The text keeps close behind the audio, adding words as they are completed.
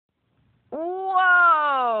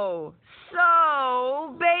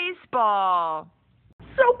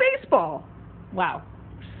baseball. Wow.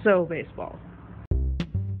 So baseball.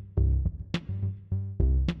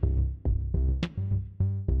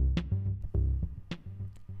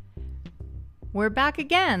 We're back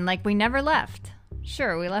again, like we never left.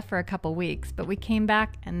 Sure, we left for a couple weeks, but we came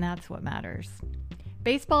back, and that's what matters.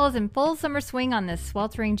 Baseball is in full summer swing on this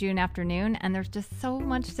sweltering June afternoon, and there's just so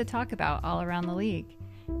much to talk about all around the league.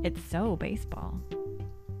 It's so baseball.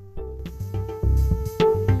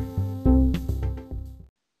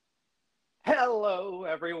 Hello,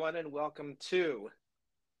 everyone, and welcome to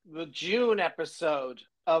the June episode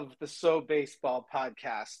of the So Baseball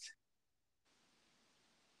podcast.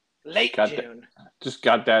 Late June. Just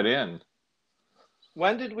got that in.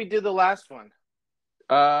 When did we do the last one?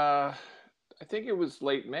 I think it was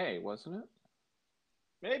late May, wasn't it?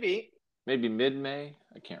 Maybe mid-May.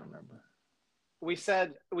 I can't remember. We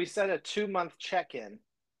said a 2-month check-in.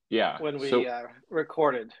 Yeah. When we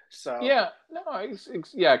recorded. So yeah, no,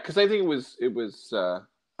 because I think it was. Then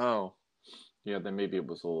maybe it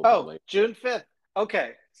was a little bit late. June 5th.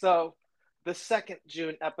 Okay, so the second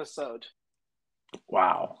June episode.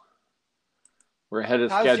 Wow. We're ahead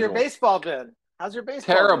of schedule. How's your baseball been?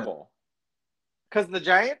 Terrible. Because of the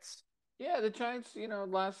Giants? Yeah, the Giants,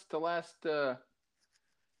 they're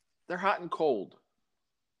hot and cold.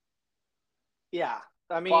 Yeah.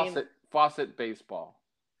 I mean, faucet baseball.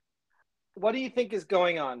 What do you think is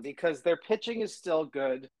going on? Because their pitching is still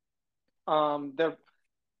good.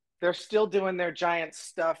 They're still doing their Giants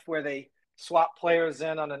stuff where they swap players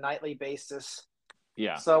in on a nightly basis.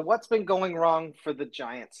 Yeah. So what's been going wrong for the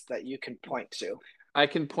Giants that you can point to? I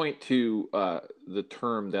can point to the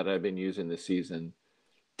term that I've been using this season,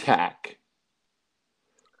 tack.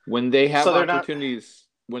 When they have opportunities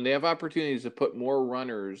to put more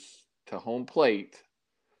runners to home plate,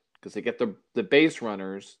 because they get the base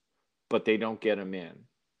runners, but they don't get them in.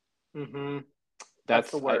 Mm-hmm.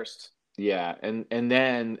 That's the worst. And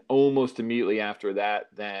then almost immediately after that,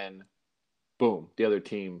 then boom, the other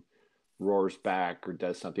team roars back or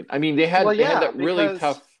does something. I mean, they had that really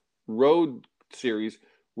tough road series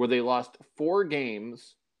where they lost 4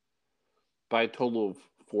 games by a total of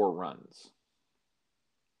 4 runs.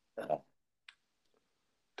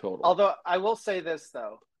 Total. Although I will say this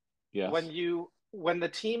though. Yes. When the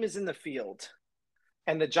team is in the field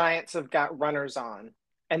and the Giants have got runners on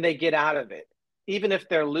and they get out of it, even if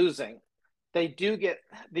they're losing, the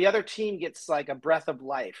other team gets like a breath of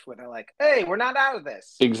life when they're like, hey, we're not out of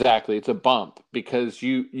this. Exactly. It's a bump because if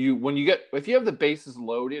you have the bases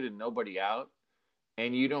loaded and nobody out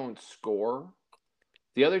and you don't score,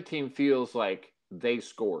 the other team feels like they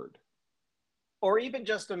scored. Or even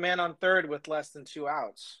just a man on third with less than 2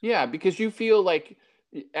 outs. Yeah, because you feel like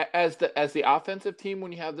as the offensive team,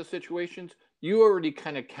 when you have the situations, you already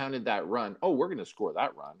kind of counted that run. Oh, we're going to score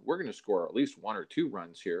that run. We're going to score at least 1 or 2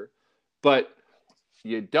 runs here. But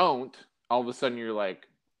you don't. All of a sudden, you're like,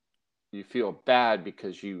 you feel bad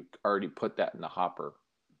because you already put that in the hopper.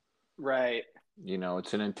 Right.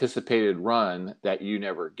 It's an anticipated run that you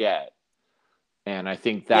never get. And I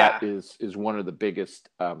think that is one of the biggest,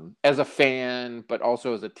 as a fan, but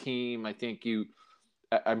also as a team. I think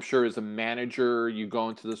I'm sure as a manager, you go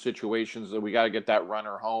into the situations that we got to get that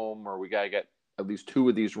runner home, or we got to get at least 2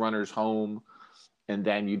 of these runners home, and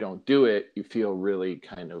then you don't do it. You feel really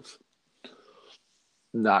kind of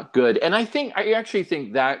not good. And I actually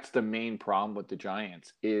think that's the main problem with the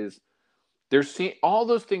Giants is they're seeing all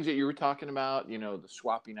those things that you were talking about, the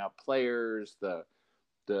swapping out players, the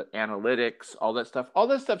analytics, all that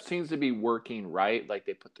stuff seems to be working right. Like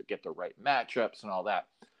they get the right matchups and all that.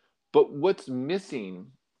 But what's missing,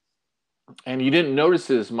 and you didn't notice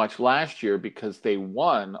it as much last year because they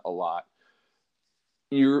won a lot,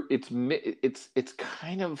 it's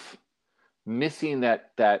kind of missing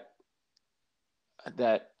that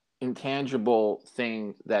intangible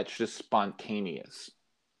thing that's just spontaneous.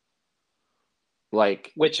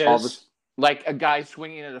 Like which is like a guy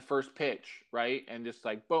swinging at a first pitch, right? And just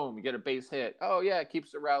like, boom, you get a base hit. Oh, yeah, it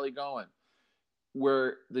keeps the rally going.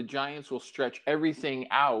 Where the Giants will stretch everything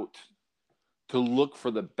out to look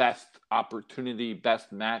for the best opportunity,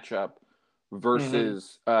 best matchup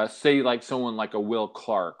versus, say, like someone like a Will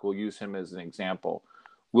Clark. We'll use him as an example.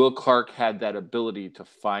 Will Clark had that ability to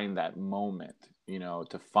find that moment,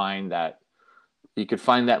 to find that – he could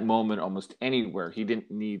find that moment almost anywhere. He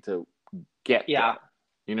didn't need to get there.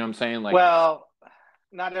 You know what I'm saying? Like, well,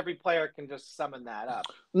 not every player can just summon that up.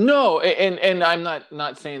 No, and I'm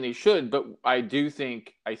not saying they should, but I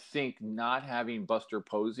think not having Buster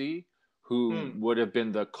Posey, who would have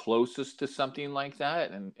been the closest to something like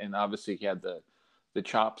that, and obviously he had the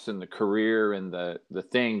chops and the career and the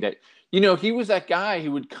thing that he was that guy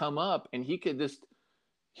who would come up and he could just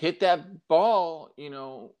hit that ball,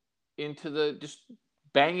 just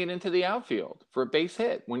bang it into the outfield for a base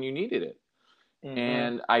hit when you needed it. Mhm.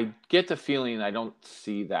 And I get the feeling I don't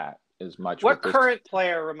see that as much. What with this current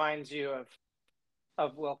player reminds you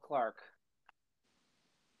of Will Clark?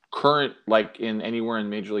 current, like in anywhere in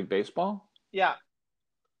Major League Baseball? Yeah.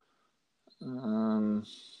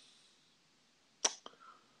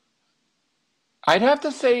 I'd have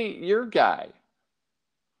to say your guy.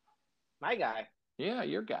 My guy. Yeah,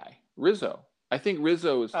 your guy, Rizzo. I think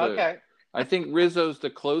Rizzo is the. Okay. I think Rizzo's the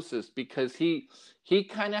closest because he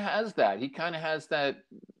kind of has that. He kind of has that,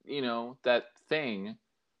 that thing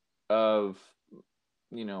of,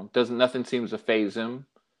 nothing seems to faze him.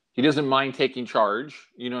 He doesn't mind taking charge.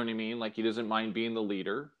 You know what I mean? Like he doesn't mind being the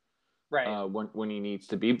leader, Right. when he needs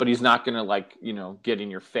to be, but he's not going to get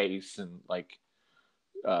in your face and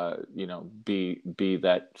be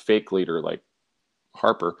that fake leader like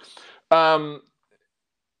Harper.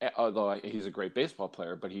 Although he's a great baseball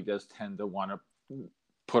player, but he does tend to want to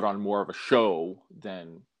put on more of a show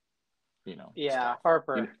than, Yeah, stuff.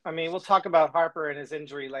 Harper. I mean, we'll talk about Harper and his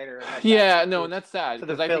injury later. Yeah, no, and that's sad to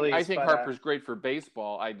the because Phillies, I think but, Harper's great for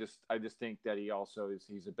baseball. I just think that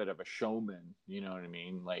he's a bit of a showman. You know what I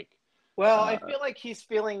mean? Like, well, I feel like he's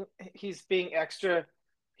being extra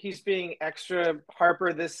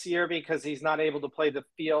Harper this year because he's not able to play the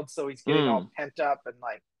field, so he's getting all pent up and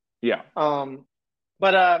like. Yeah.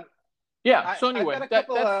 But yeah. So anyway,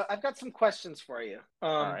 I've got some questions for you.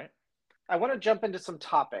 All right. I want to jump into some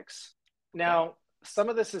topics. Now, some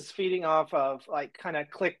of this is feeding off of like kind of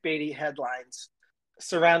clickbaity headlines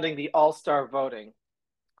surrounding the All-Star voting.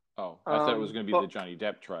 Oh, I thought it was going to be the Johnny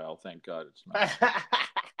Depp trial. Thank God it's not.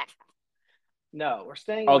 No, we're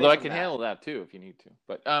staying. Although I can handle that too if you need to.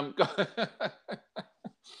 But I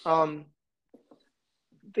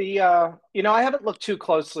haven't looked too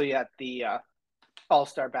closely at the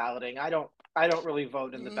All-Star balloting. I don't really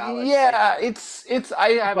vote in the ballot. Yeah,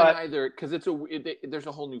 I haven't either because there's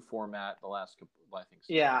a whole new format the last couple, I think.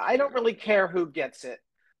 Yeah, I don't really care who gets it,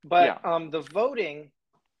 but the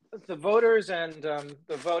voters and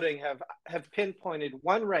the voting have pinpointed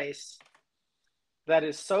one race that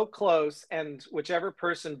is so close, and whichever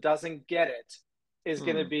person doesn't get it is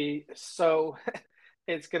going to be so.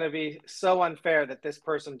 It's going to be so unfair that this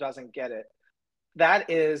person doesn't get it.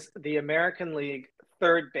 That is the American League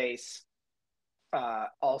third base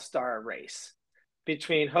All-Star race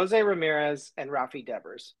between Jose Ramirez and Rafi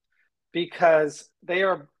Devers, because they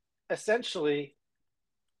are essentially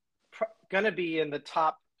going to be in the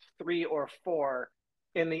top 3 or 4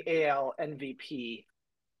 in the AL MVP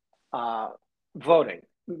voting,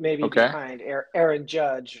 maybe behind Aaron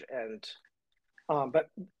Judge and but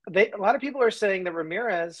a lot of people are saying that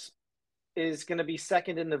Ramirez is going to be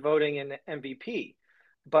second in the voting in MVP,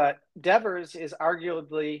 but Devers is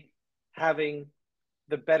arguably having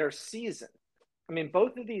the better season. I mean,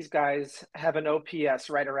 both of these guys have an OPS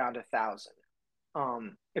right around 1,000.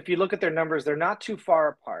 If you look at their numbers, they're not too far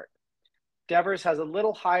apart. Devers has a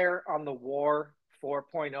little higher on the WAR,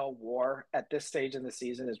 4.0 WAR at this stage in the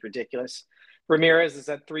season is ridiculous. Ramirez is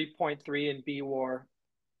at 3.3 in B WAR.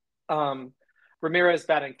 Ramirez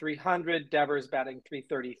batting 300, Devers batting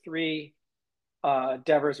 333.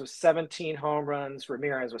 Devers was 17 home runs.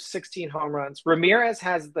 Ramirez was 16 home runs. Ramirez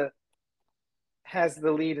has the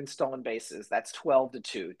lead in stolen bases. That's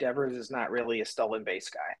 12-2. Devers is not really a stolen base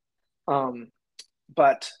guy.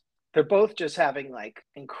 But they're both just having like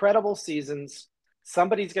incredible seasons.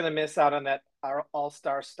 Somebody's going to miss out on that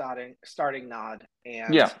all-star starting nod.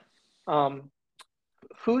 And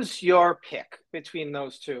who's your pick between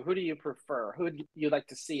those two? Who do you prefer? Who do you like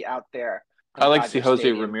to see out there? I like to see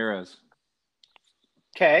Jose Ramirez.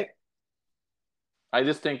 Okay. I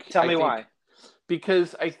just think. Tell me why.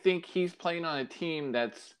 Because I think he's playing on a team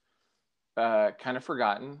that's kind of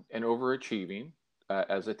forgotten and overachieving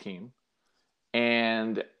as a team.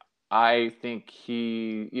 And I think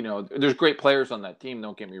there's great players on that team,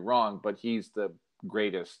 don't get me wrong, but he's the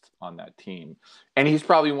greatest on that team. And he's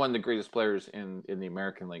probably one of the greatest players in the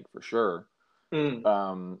American League for sure.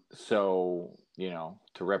 So,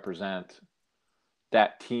 to represent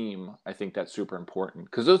that team, I think that's super important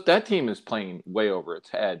because that team is playing way over its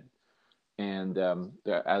head. And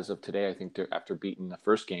as of today, I think after beating the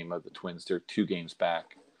first game of the Twins, they're 2 games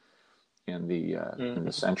back in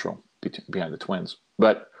the Central behind the Twins.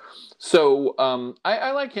 But so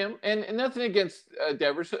I like him, and nothing against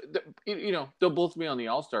Devers. They'll both be on the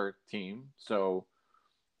All-Star team, so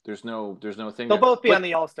there's no thing. They'll both be on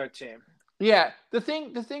the All-Star team. Yeah, the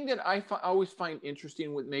thing that I always find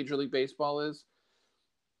interesting with Major League Baseball is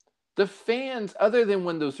the fans. Other than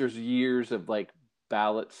when there's years of like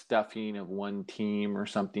ballot stuffing of one team or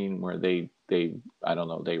something where they I don't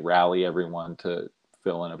know, they rally everyone to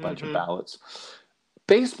fill in a bunch of ballots.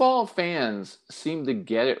 Baseball fans seem to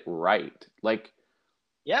get it right. Like,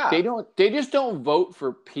 they just don't vote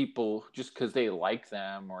for people just because they like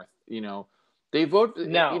them, or they vote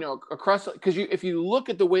across, because if you look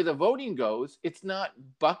at the way the voting goes, it's not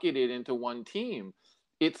bucketed into one team.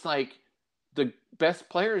 It's like the best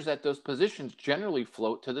players at those positions generally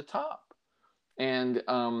float to the top. And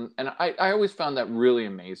I always found that really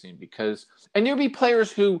amazing, because there'd be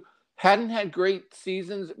players who hadn't had great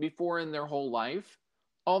seasons before in their whole life.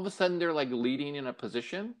 All of a sudden they're like leading in a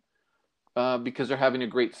position because they're having a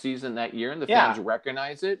great season that year, and the fans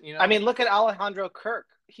recognize it. I mean, look at Alejandro Kirk.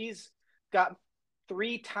 He's got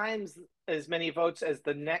 3 times as many votes as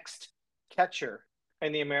the next catcher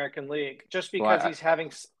in the American League, just because he's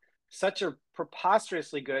having such a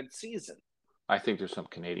preposterously good season. I think there's some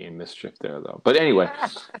Canadian mischief there, though. But anyway,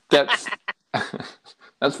 that's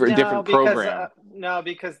for a different program.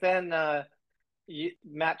 Because then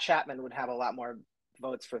Matt Chapman would have a lot more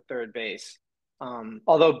votes for third base.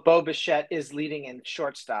 Although Bo Bichette is leading in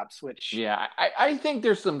shortstops, which... Yeah, I think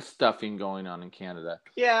there's some stuffing going on in Canada.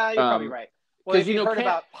 Yeah, you're probably right. Well, have you heard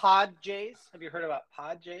about Pod Jays? Have you heard about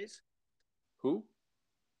Pod Jays? Who?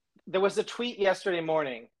 There was a tweet yesterday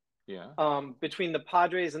morning between the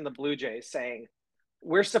Padres and the Blue Jays saying,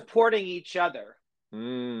 we're supporting each other,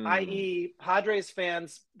 i.e. Padres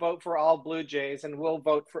fans vote for all Blue Jays, and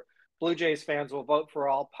Blue Jays fans will vote for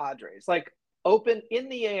all Padres. Like, open in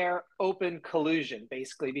the air, open collusion,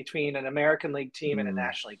 basically, between an American League team and a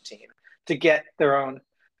National League team to get their own.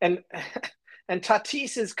 And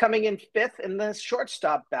Tatis is coming in 5th in the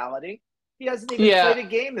shortstop balloting. He hasn't even played a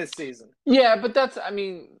game this season. Yeah, but that's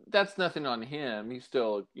nothing on him. He's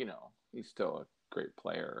still a great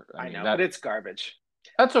player. I know, but it's garbage.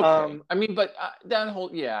 That's okay. But that whole,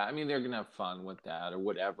 they're going to have fun with that or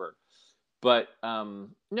whatever. But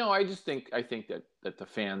no, I think that the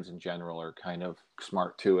fans in general are kind of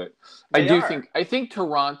smart to it. I think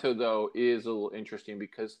Toronto, though, is a little interesting,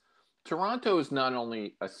 because Toronto is not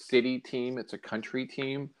only a city team, it's a country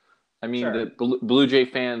team. I mean, the Blue Jay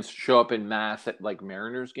fans show up in mass at like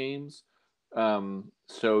Mariners games. So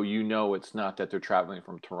it's not that they're traveling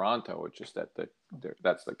from Toronto. It's just that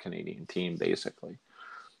that's the Canadian team, basically.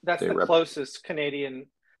 That's the closest Canadian.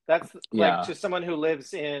 That's like to someone who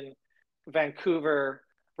lives in Vancouver,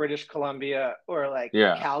 British Columbia, or like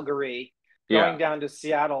Calgary. Going down to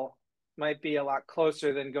Seattle might be a lot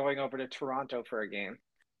closer than going over to Toronto for a game.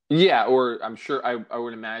 Yeah, or I'm sure I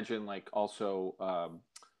would imagine like also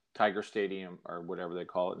Tiger Stadium, or whatever they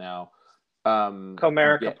call it now.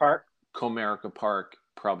 Comerica Park. Comerica Park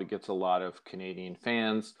probably gets a lot of Canadian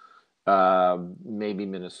fans. Maybe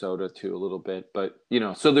Minnesota too, a little bit, but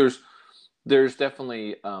so there's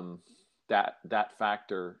definitely that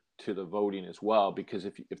factor to the voting as well, because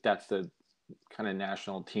if that's the kind of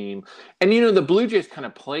national team, and the Blue Jays kind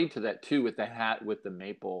of played to that too, with the hat with the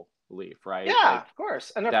maple leaf, right? Yeah, of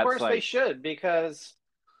course, and of course they should, because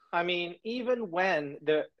even when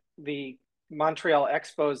the Montreal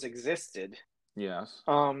Expos existed, yes,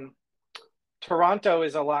 Toronto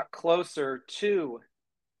is a lot closer to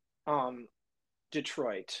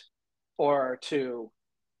Detroit, or to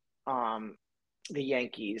the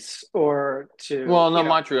Yankees, or to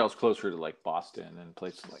Montreal's closer to like Boston and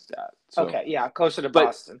places like that. So, closer to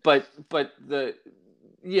Boston. But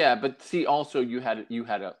see, also you had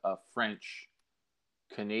a French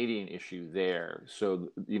Canadian issue there. So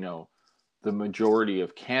the majority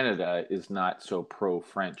of Canada is not so pro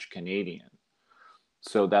French Canadian.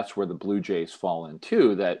 So that's where the Blue Jays fall in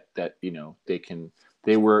too. That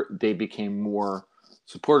they became more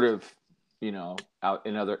supportive, out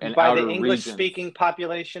in other and by the English-speaking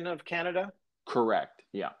population of Canada. Correct.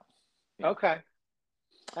 Yeah. Okay,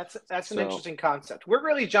 that's an interesting concept. We're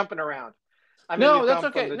really jumping around. No, that's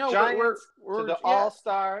okay. From the Giants to the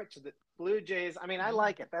All-Star to the Blue Jays. I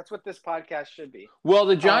like it. That's what this podcast should be. Well,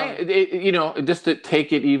 the Giants, just to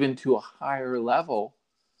take it even to a higher level,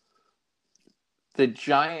 the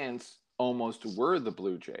Giants almost were the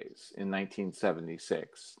Blue Jays in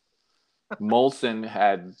 1976. Molson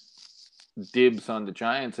had dibs on the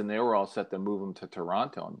Giants, and they were all set to move them to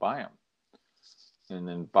Toronto and buy them. And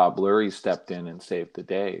then Bob Lurie stepped in and saved the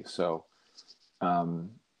day. So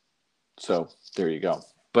there you go.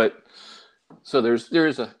 But so there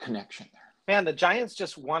is a connection there. Man, the Giants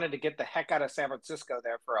just wanted to get the heck out of San Francisco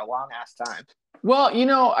there for a long ass time. Well,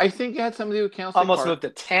 I think it had something to do with Candlestick Park. Almost moved to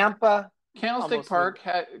Tampa.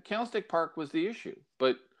 Candlestick Park was the issue,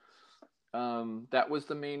 but that was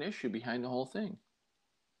the main issue behind the whole thing.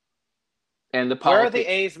 And the Where are politics.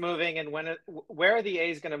 the A's moving, and where are the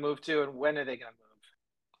A's going to move to, and when are they going to move?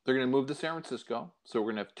 They're going to move to San Francisco. So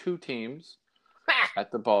we're going to have 2 teams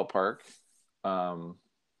at the ballpark.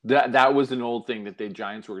 That was an old thing that the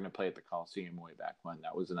Giants were going to play at the Coliseum way back when.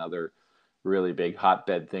 That was another really big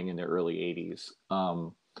hotbed thing in the early 80s.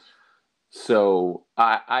 So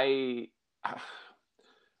I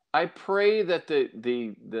pray that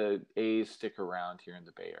the A's stick around here in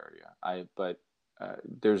the Bay Area. But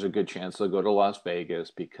there's a good chance they'll go to Las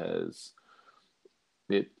Vegas because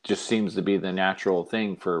it just seems to be the natural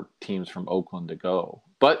thing for teams from Oakland to go.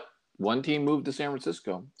 But one team moved to San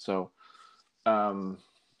Francisco, so the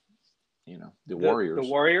Warriors. The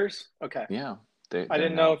Warriors? Okay. Yeah. I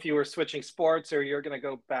didn't know if you were switching sports or you're going to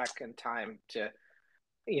go back in time to,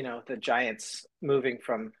 the Giants moving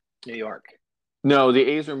from New York. No, the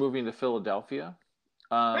A's are moving to Philadelphia.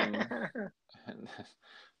 And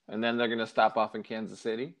then they're going to stop off in Kansas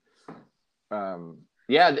City.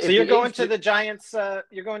 Yeah. So you're going to the Giants.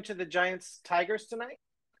 You're going to the Giants Tigers tonight.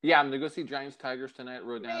 Yeah, I'm going to go see Giants Tigers tonight.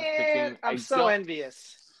 Rodon's pitching. I'm so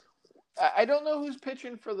envious. I don't know who's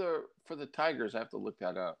pitching for the Tigers. I have to look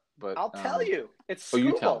that up. But I'll tell you. It's Skubal.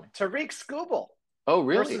 You tell me. Tariq Skubal. Oh,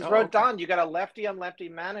 really? Versus Rodon. You got a lefty on lefty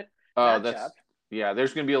matchup.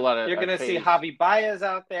 There's going to be a lot of. You're going to see Javi Baez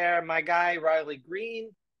out there. My guy Riley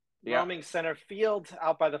Green. Roaming center field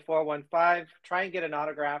out by the 415. Try and get an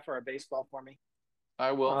autograph or a baseball for me.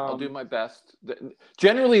 I will. I'll do my best.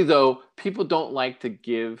 Generally, though, people don't like to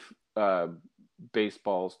give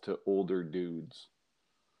baseballs to older dudes.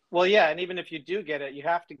 Well, yeah, and even if you do get it, you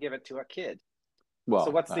have to give it to a kid. Well,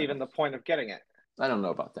 so what's even the point of getting it? I don't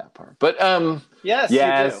know about that part, but yes, you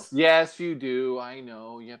do. Yes, you do. I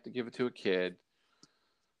know you have to give it to a kid.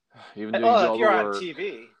 Even if you're on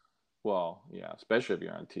TV. Well, yeah, especially if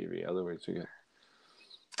you're on TV. Otherwise, you get.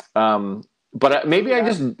 But maybe I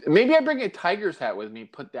bring a Tigers hat with me,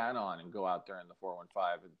 put that on, and go out there in the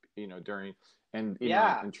 415. During and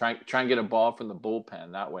try and get a ball from the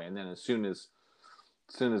bullpen that way, and then as soon as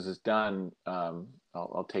it's done,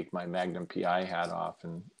 I'll take my Magnum PI hat off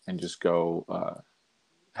and just go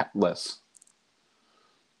hatless.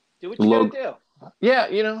 Do what you gotta do. Yeah,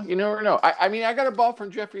 you never know. I got a ball from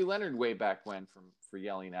Jeffrey Leonard way back when for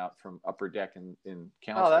yelling out from upper deck in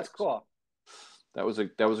Cal. Oh, that's cool. That was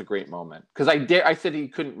a great moment because I said he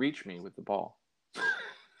couldn't reach me with the ball.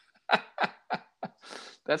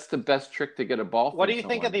 That's the best trick to get a ball. What do you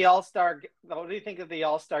think of the All-Star? What do you think of the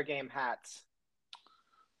All-Star Game hats?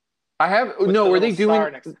 I have no. Were they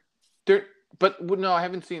doing? No, I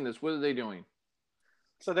haven't seen this. What are they doing?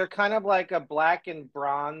 So they're kind of like a black and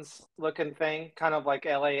bronze looking thing, kind of like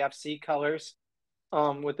LAFC colors,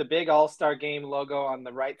 with the big All-Star Game logo on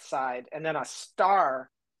the right side, and then a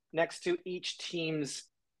star next to each team's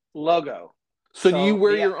logo. So do you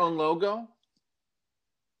wear your own logo?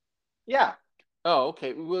 Yeah. Oh,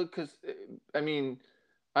 okay. Well, because I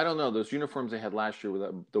don't know. Those uniforms they had last year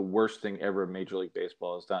were the worst thing ever Major League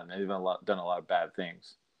Baseball has done. They've done a lot of bad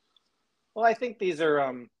things. Well, I think these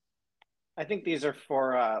are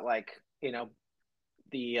for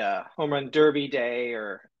the home run derby day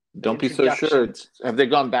or. Don't be so sure. Have they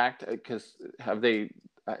gone back? Because have they?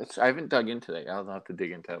 I haven't dug into that. I'll have to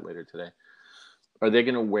dig into that later today. Are they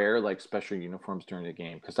going to wear like special uniforms during the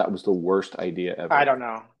game? Because that was the worst idea ever. I don't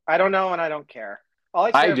know, and I don't care. All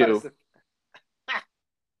I care about is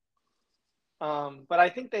but I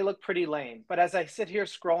think they look pretty lame. But as I sit here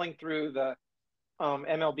scrolling through the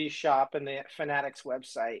MLB shop and the Fanatics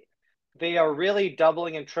website, they are really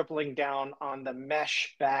doubling and tripling down on the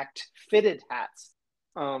mesh-backed fitted hats,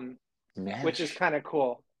 which is kind of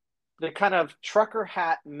cool. The kind of trucker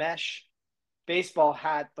hat mesh baseball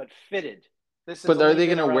hat, but fitted. But are they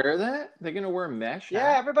going to wear that? They're going to wear mesh?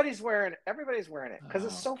 Yeah, everybody's wearing it because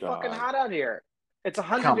it's so fucking hot out here. It's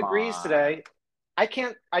 100 degrees today. I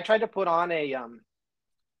tried to put on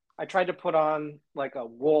like a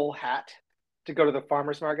wool hat to go to the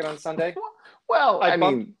farmer's market on Sunday. Well,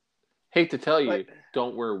 hate to tell you,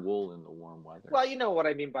 don't wear wool in the warm weather. Well, you know what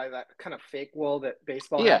I mean by that kind of fake wool that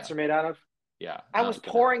baseball hats are made out of. Yeah. I was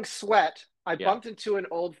pouring sweat. I bumped into an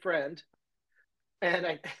old friend,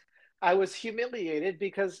 and I was humiliated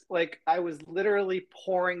because I was literally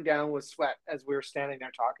pouring down with sweat as we were standing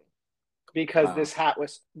there talking because this hat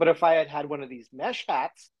was. But if I had had one of these mesh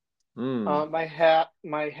hats, my head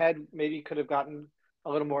maybe could have gotten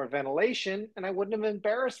a little more ventilation, and I wouldn't have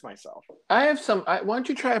embarrassed myself. I have some. Why don't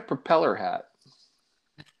you try a propeller hat?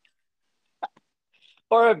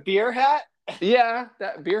 Or a beer hat? Yeah,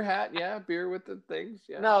 that beer hat. Yeah, beer with the things.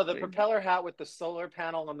 Yeah. No, the propeller hat with the solar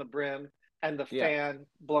panel on the brim and the fan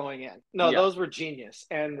blowing in. No, those were genius.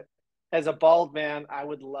 And as a bald man, I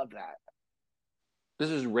would love that. This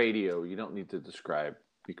is radio. You don't need to describe.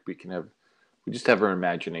 We just have our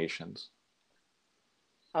imaginations.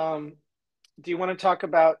 Do you want to talk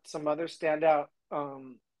about some other standout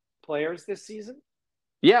players this season?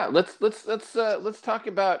 Yeah, let's talk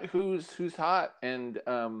about who's hot and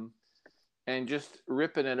just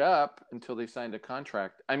ripping it up until they signed a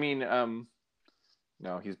contract. I mean,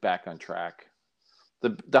 no, he's back on track.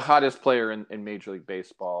 The hottest player in Major League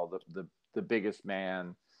Baseball, the biggest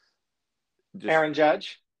man. Aaron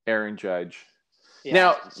Judge. Aaron Judge.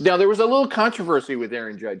 Yeah. Now there was a little controversy with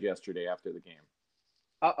Aaron Judge yesterday after the game.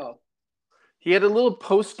 Uh-oh. He had a little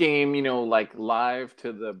post game, like live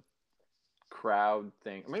to the crowd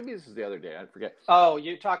thing. Maybe this is the other day. I forget. Oh,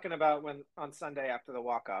 you're talking about when on Sunday after the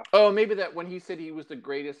walk-off. Oh, maybe that when he said he was the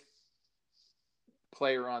greatest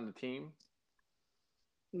player on the team.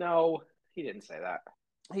 No, he didn't say that.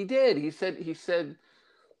 He did. He said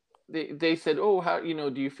they said, "Oh, how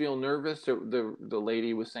do you feel nervous?" Or the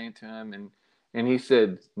lady was saying to him, and he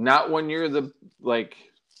said, "Not when you're the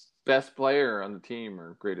best player on the team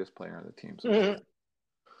or greatest player on the team." Mm-hmm.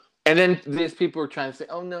 And then these people were trying to say,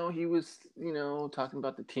 "Oh no, he was talking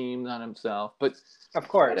about the team, not himself." But of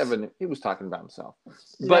course, he was talking about himself.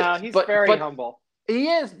 But he's very humble. He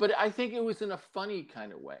is, but I think it was in a funny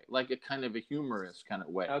kind of way, like a kind of a humorous kind of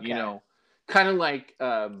way. Okay. Kind of like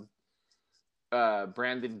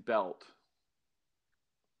Brandon Belt.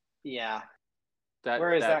 Yeah.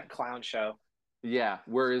 Where is that clown show? Yeah,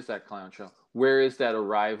 where is that clown show? Where is that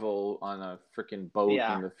arrival on a freaking boat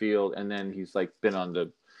in the field, and then he's like been on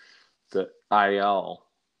the IL.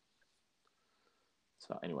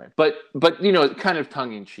 So anyway, but kind of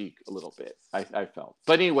tongue in cheek a little bit. I felt,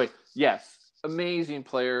 but anyway, yes, amazing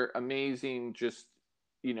player, amazing. Just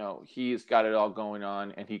he's got it all going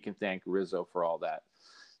on, and he can thank Rizzo for all that.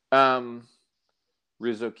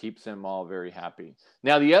 Rizzo keeps them all very happy.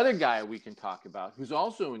 Now, the other guy we can talk about, who's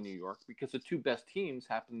also in New York, because the two best teams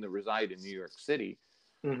happen to reside in New York City,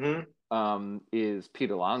 is Pete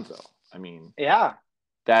Alonso. I mean, yeah,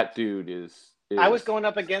 that dude is. I was going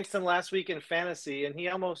up against him last week in fantasy, and he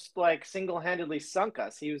almost single-handedly sunk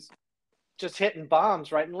us. He was just hitting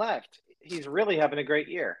bombs right and left. He's really having a great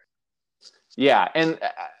year. Yeah, and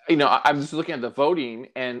I'm just looking at the voting,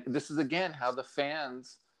 and this is again how the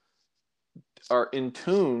fans are in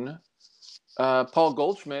tune. Paul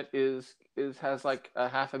Goldschmidt has like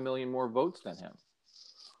 500,000 more votes than him.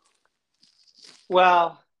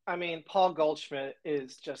 Well, I mean, Paul Goldschmidt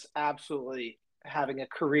is just absolutely having a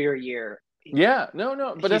career year. No,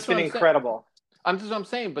 but that's been incredible. That's what I'm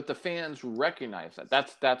saying, but the fans recognize that.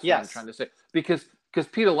 That's what I'm trying to say. Because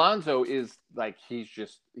Pete Alonso is he's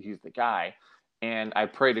the guy. And I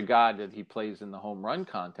pray to God that he plays in the home run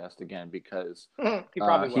contest again, because he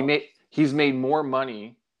probably will. He's made more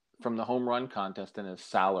money from the home run contest than his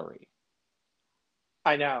salary.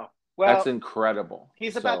 I know. Well, that's incredible.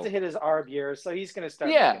 He's about to hit his ARB year, so he's going to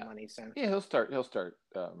start making money soon. Yeah, he'll start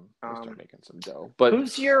making some dough. But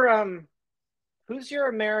who's your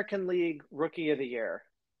American League Rookie of the Year?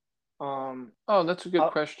 That's a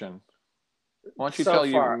good question. Why don't you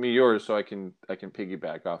tell me yours so I can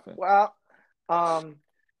piggyback off it? Well,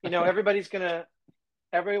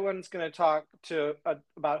 everyone's gonna talk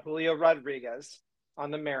about Julio Rodriguez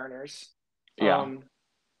on the Mariners. Yeah,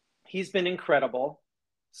 he's been incredible.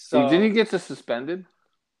 So didn't he get suspended?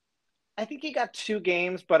 I think he got 2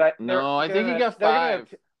 games, but I think he got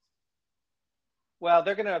 5.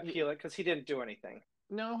 They're gonna appeal it because he didn't do anything.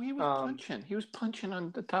 No, he was punching. He was punching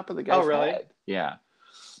on the top of the guy's head. Yeah.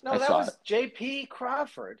 No, that was J.P.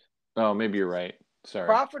 Crawford. Oh, maybe you're right. Sorry.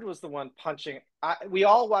 Crawford was the one punching. We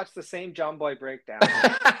all watched the same John Boy breakdown.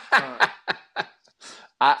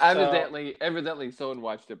 Evidently, someone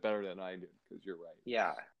watched it better than I did, because you're right.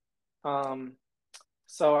 Yeah.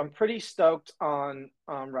 So I'm pretty stoked on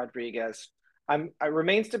Rodriguez. It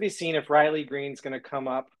remains to be seen if Riley Green's going to come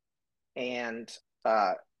up and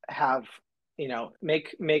have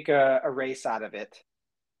make a race out of it.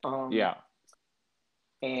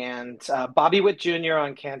 And Bobby Witt Jr.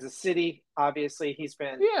 on Kansas City. Obviously, he's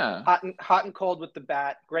been hot and cold with the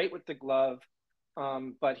bat, great with the glove.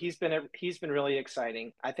 But he's been really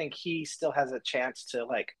exciting. I think he still has a chance to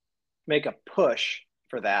make a push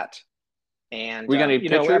for that. And we got any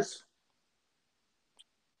pitchers?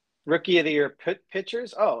 Rookie of the Year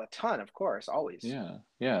pitchers? Oh, a ton, of course, always. Yeah.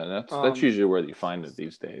 That's usually where you find it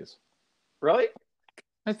these days. Really?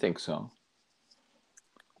 I think so.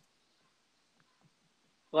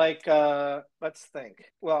 Let's think.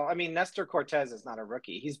 Well, I mean, Nestor Cortez is not a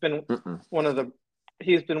rookie. He's been one of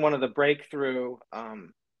the breakthrough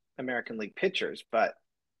American League pitchers, but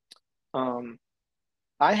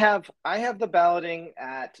I have the balloting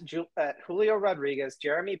at Julio Rodriguez,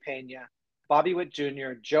 Jeremy Pena, Bobby Witt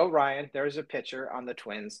Jr., Joe Ryan. There's a pitcher on the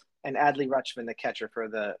Twins, and Adley Rutschman, the catcher for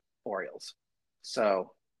the Orioles.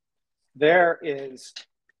 So there is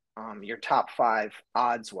your top five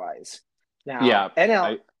odds wise. Now Yeah.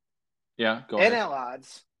 NL Go ahead. NL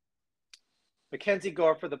odds. Mackenzie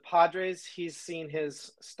Gore for the Padres. He's seen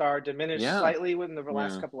his star diminish slightly within the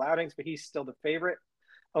last couple outings, but he's still the favorite.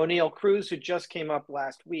 O'Neill Cruz, who just came up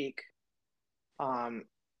last week,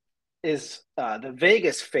 is the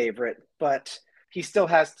Vegas favorite, but he still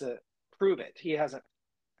has to prove it. He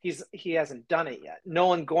hasn't done it yet.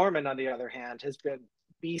 Nolan Gorman, on the other hand, has been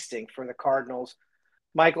beasting for the Cardinals.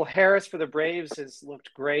 Michael Harris for the Braves has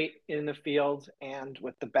looked great in the field and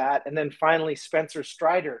with the bat. And then finally, Spencer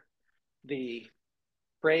Strider, the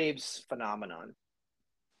Braves phenomenon.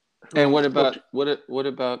 And what about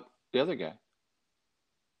the other guy?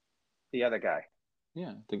 The other guy.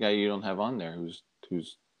 Yeah, the guy you don't have on there who's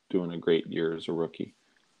doing a great year as a rookie.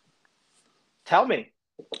 Tell me.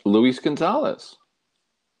 Luis Gonzalez.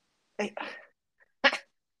 I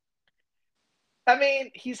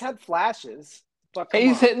mean, he's had flashes, but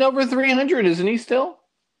He's hitting over 300, isn't he still?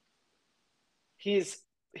 He's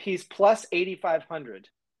plus 8,500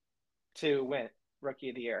 to win Rookie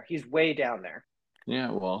of the Year. He's way down there.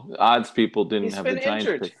 Yeah, well, the odds people didn't have the Giants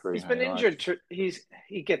injured. pick very He's been injured.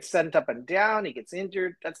 He gets sent up and down. He gets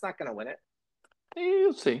injured. That's not going to win it.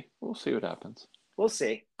 You'll see. We'll see what happens. We'll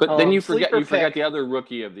see. But then you forgot the other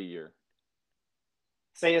Rookie of the Year.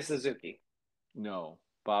 Seiya Suzuki. No,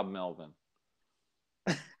 Bob Melvin.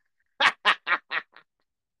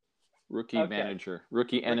 Rookie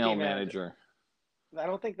NL manager. I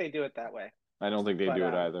don't think they do it that way. I don't think they do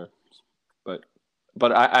it either.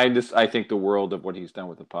 But I think the world of what he's done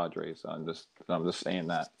with the Padres. I'm just saying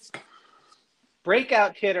that.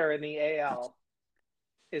 Breakout hitter in the AL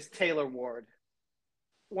is Taylor Ward.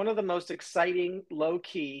 One of the most exciting,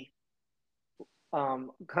 low-key,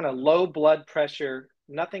 kind of low blood pressure.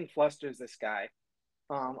 Nothing flusters this guy.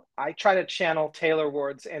 I try to channel Taylor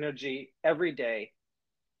Ward's energy every day.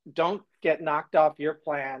 Don't get knocked off your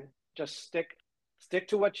plan. Just stick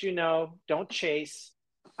to what you know. Don't chase.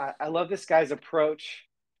 I love this guy's approach.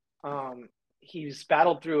 He's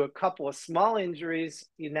battled through a couple of small injuries.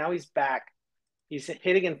 Now he's back. He's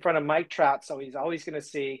hitting in front of Mike Trout, so he's always going to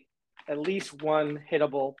see at least one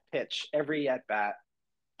hittable pitch every at bat.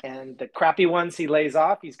 And the crappy ones he lays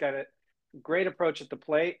off, he's got a great approach at the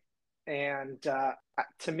plate. And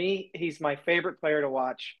to me, he's my favorite player to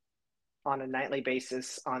watch on a nightly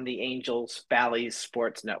basis on the Angels Bally's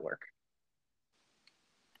Sports Network.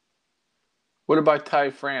 What about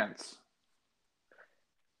Ty France?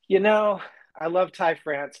 You know, I love Ty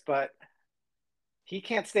France, but he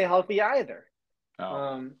can't stay healthy either.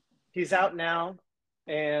 Oh. He's out now,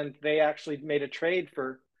 and they actually made a trade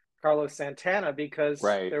for Carlos Santana because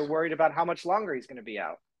they're worried about how much longer he's going to be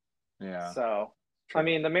out. Yeah. So, I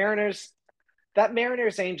mean, that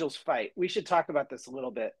Mariners-Angels fight, we should talk about this a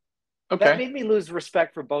little bit. Okay. That made me lose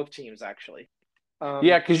respect for both teams, actually.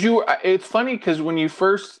 Yeah, because it's funny because when you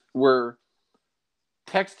first were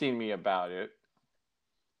texting me about it,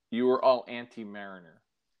 you were all anti-Mariner.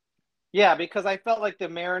 Yeah, because I felt like the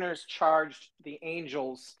Mariners charged the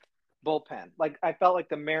Angels bullpen. Like, I felt like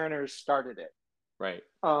the Mariners started it. Right.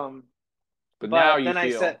 But now you then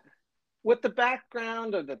feel... I said, with the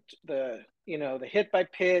background of the hit by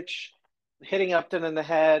pitch, hitting Upton in the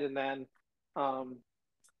head, and then,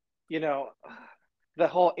 the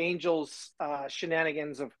whole Angels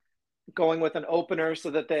shenanigans of going with an opener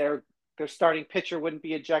so that their starting pitcher wouldn't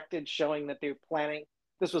be ejected, showing that they're planning.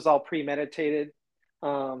 This was all premeditated.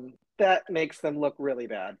 That makes them look really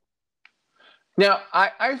bad. Now,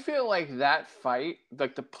 I feel like that fight,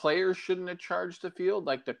 like the players shouldn't have charged the field,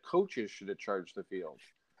 like the coaches should have charged the field.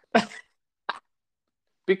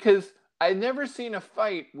 Because I've never seen a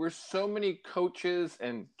fight where so many coaches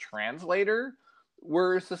and translator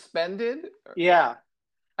were suspended. Yeah.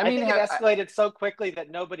 I think it escalated so quickly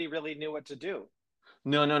that nobody really knew what to do.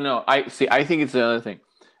 No. I think it's the other thing.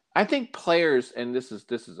 I think players, and this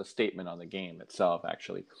is a statement on the game itself,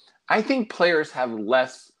 actually. I think players have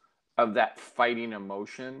less of that fighting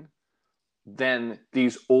emotion than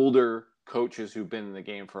these older coaches who've been in the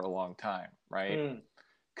game for a long time, right?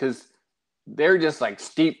 Because they're just like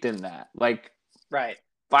steeped in that. Like, right.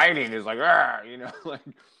 Fighting is like, like,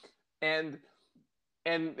 and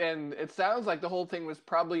it sounds like the whole thing was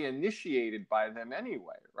probably initiated by them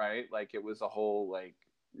anyway, right? Like it was a whole like,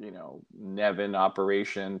 Nevin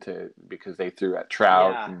operation because they threw at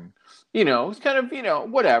Trout and, it's kind of,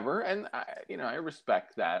 whatever. And I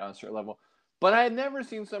respect that on a certain level, but I had never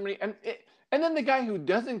seen somebody, and And then the guy who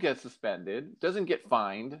doesn't get suspended, doesn't get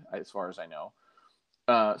fined, as far as I know,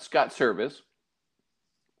 Scott Service,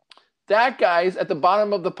 that guy's at the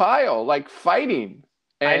bottom of the pile, like fighting.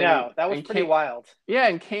 I know. That was pretty wild. Yeah,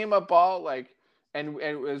 and came up all like, and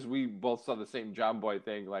as we both saw the same John Boy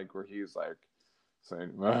thing, like where he's like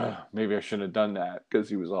saying, maybe I shouldn't have done that, because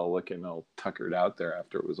he was all looking all tuckered out there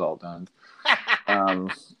after it was all done.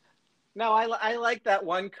 No, I like that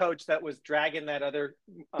one coach that was dragging that other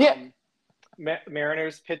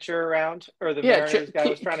Mariners pitcher around, or the Mariners guy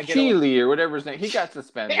was trying to get Keeley or whatever his name. He got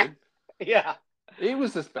suspended. Yeah. He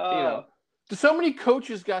was suspended. So many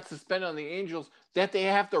coaches got suspended on the Angels that they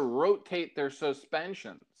have to rotate their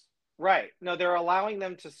suspensions. Right. No, they're allowing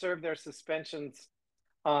them to serve their suspensions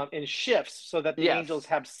in shifts so that the Angels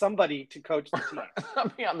have somebody to coach the team.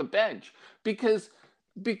 Somebody on the bench. Because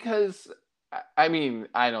I mean,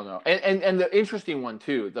 I don't know. And the interesting one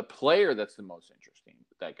too, the player that's the most interesting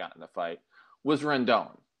that got in the fight was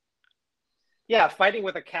Rendon. Yeah, fighting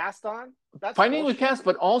with a cast on. That's fighting with cast,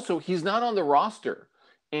 but also he's not on the roster,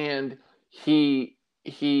 and you're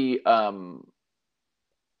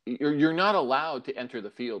not allowed to enter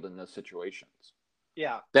the field in those situations.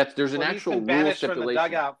 Yeah, there's an actual rule stipulation. From the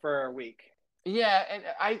dugout for a week. Yeah, and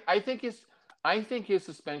I think his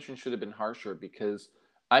suspension should have been harsher, because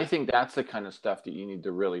I think that's the kind of stuff that you need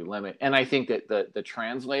to really limit. And I think that the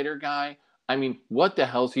translator guy, I mean, what the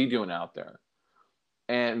hell's he doing out there?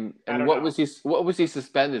 And what was he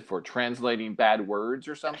suspended for? Translating bad words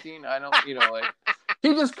or something? I don't, like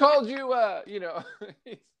he just called you,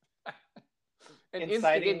 and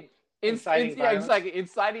inciting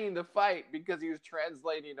the fight because he was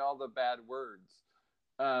translating all the bad words.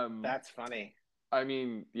 That's funny. I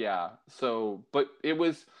mean, yeah. So, but it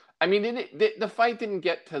was. I mean, the fight didn't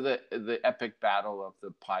get to the epic battle of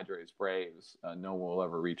the Padres Braves. No one will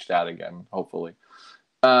ever reach that again, hopefully.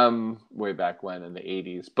 Way back when in the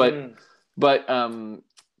 80s, but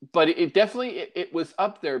it definitely it was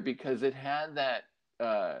up there because it had that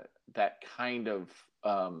kind of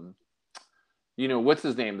what's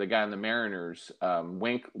his name, the guy on the Mariners,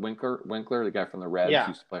 Winkler, the guy from the Reds,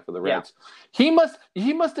 used to play for the Reds. Yeah.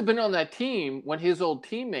 He must have been on that team when his old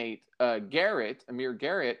teammate Amir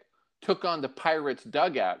Garrett took on the Pirates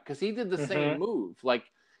dugout, because he did the same move. Like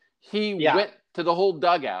he went to the whole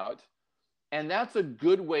dugout. And that's a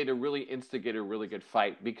good way to really instigate a really good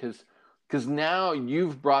fight, because now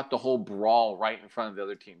you've brought the whole brawl right in front of the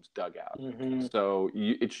other team's dugout. Mm-hmm. So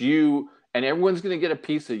it's you, and everyone's going to get a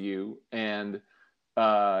piece of you, and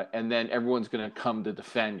then everyone's going to come to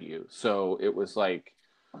defend you. So it was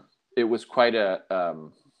quite a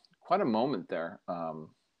moment there,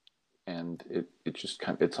 and it just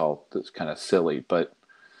it's kind of silly, but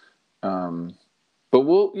we'll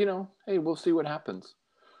we'll see what happens.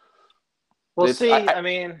 We'll see. I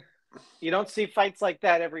mean, you don't see fights like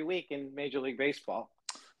that every week in Major League Baseball.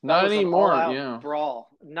 Not anymore. Brawl,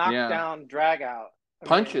 knockdown, drag out.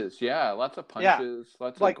 Punches, lots of punches,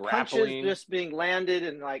 lots of grappling. Punches just being landed,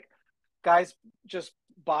 and like guys just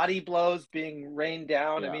body blows being rained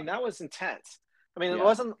down. Yeah. I mean, that was intense. I mean, it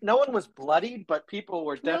wasn't. No one was bloodied, but people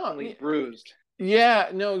were definitely bruised. Yeah,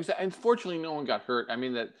 no, exactly. Unfortunately, no one got hurt. I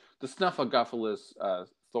mean, that the Snuffleupagus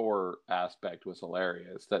Thor aspect was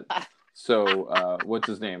hilarious. That. So, what's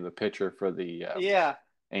his name? The pitcher for the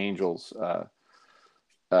Angels.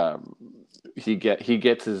 He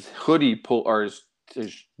gets his hoodie pulled, or his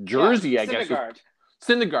jersey, I guess.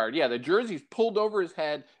 Syndergaard. Yeah, the jersey's pulled over his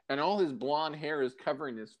head, and all his blonde hair is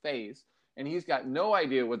covering his face, and he's got no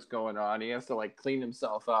idea what's going on. He has to clean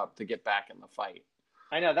himself up to get back in the fight.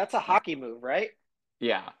 I know, that's a hockey move, right?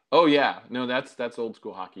 Yeah. Oh yeah. No, that's old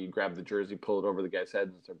school hockey. You grab the jersey, pull it over the guy's head,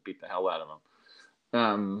 and start beat the hell out of him.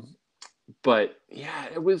 But yeah,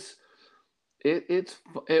 it was interesting.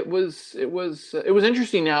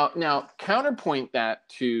 Now counterpoint that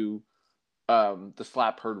to the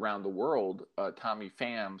slap heard around the world, Tommy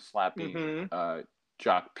Pham slapping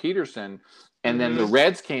Jock Peterson, and then the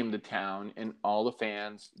Reds came to town and all the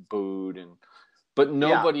fans booed, but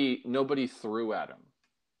nobody threw at him.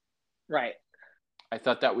 Right. I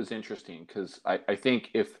thought that was interesting, because I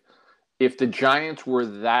think if the Giants were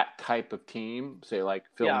that type of team, say like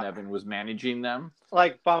Phil Nevin was managing them,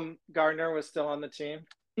 like Bumgarner was still on the team.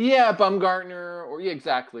 Yeah, Bumgarner, or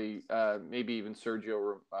exactly. Maybe even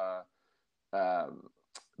Sergio.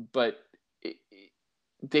 But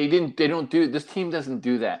they don't do, this team doesn't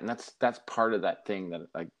do that, and that's part of that thing, that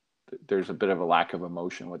there's a bit of a lack of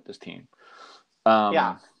emotion with this team.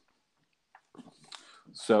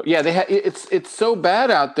 So it's so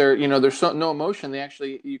bad out there. There's no emotion.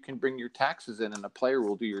 You can bring your taxes in, and a player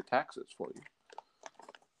will do your taxes for you.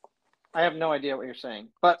 I have no idea what you're saying,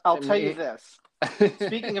 but I'll tell you this.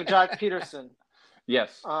 Speaking of Jock Peterson,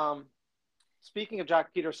 yes, speaking of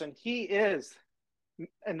Jock Peterson, he is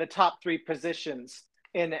in the top 3 positions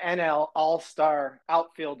in the NL All-Star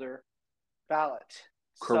outfielder ballot.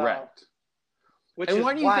 correct. So, which And is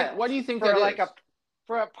why do you wild. think? Why do you think for that like is?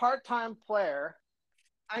 for a part-time player?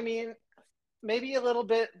 I mean, maybe a little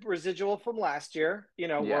bit residual from last year.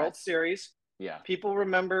 World Yes. Series. Yeah. People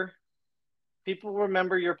remember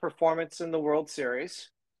your performance in the World Series.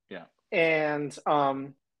 Yeah. And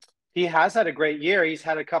he has had a great year. He's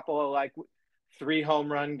had a couple of like 3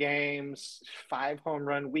 home run games, 5 home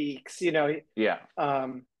run weeks. Yeah.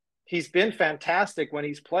 He's been fantastic when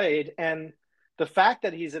he's played, and the fact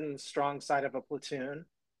that he's in the strong side of a platoon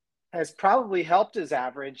has probably helped his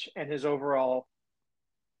average and his overall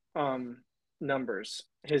numbers,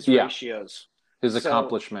 his ratios. His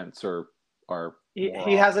accomplishments are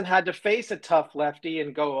he hasn't had to face a tough lefty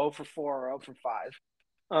and go 0 for 4 or 0 for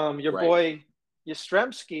 5. Your boy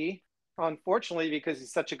Yastrzemski, unfortunately, because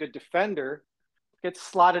he's such a good defender, gets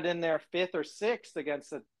slotted in there 5th or 6th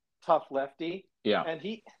against a tough lefty. Yeah. And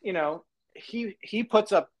he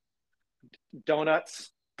puts up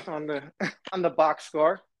donuts on the box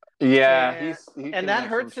score. Yeah, and that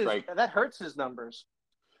hurts his numbers.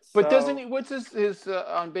 But doesn't he? What's his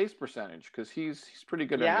on base percentage? Because he's pretty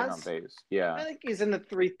good at on base. Yeah, I think he's in the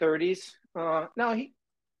 330s. No,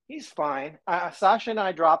 he's fine. Sasha and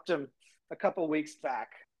I dropped him a couple weeks back.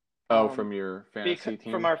 From your fantasy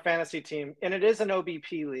team? From our fantasy team, and it is an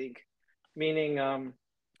OBP league, meaning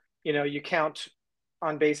you count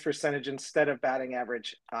on base percentage instead of batting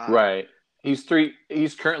average. Right. He's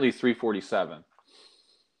currently 347.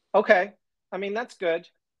 Okay, I mean that's good.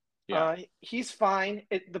 Yeah. He's fine.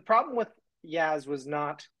 The problem with Yaz was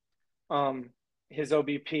not his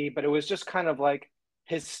OBP, but it was just kind of like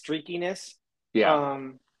his streakiness. Yeah.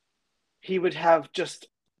 He would have just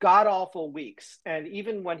god-awful weeks. And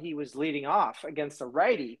even when he was leading off against a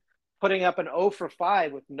righty, putting up an 0 for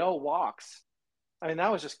 5 with no walks, I mean,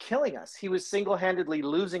 that was just killing us. He was single-handedly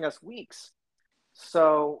losing us weeks.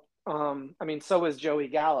 So, so was Joey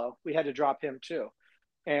Gallo. We had to drop him too.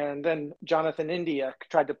 And then Jonathan India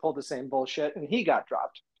tried to pull the same bullshit, and he got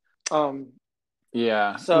dropped.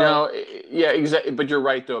 Yeah. So no. Yeah. Exactly. But you're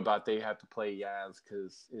right though about they have to play Yaz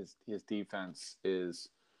because his defense is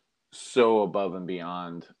so above and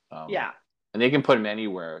beyond. Yeah. And they can put him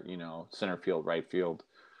anywhere. Center field, right field.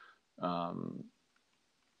 The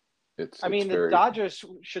Dodgers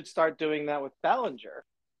should start doing that with Bellinger,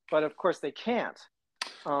 but of course they can't.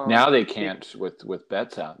 Now they can't with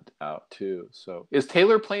Betts out too. So is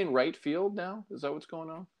Taylor playing right field now? Is that what's going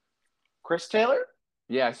on? Chris Taylor?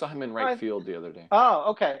 Yeah, I saw him in right field the other day.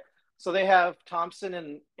 Oh, okay. So they have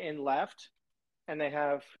Thompson in left, and they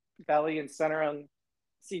have Belly in center on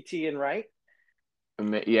CT in right.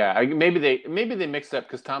 Yeah, maybe they mixed up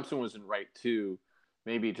because Thompson was in right too.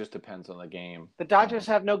 Maybe it just depends on the game. The Dodgers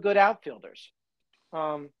have no good outfielders.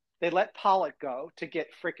 They let Pollock go to get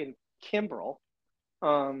freaking Kimbrel.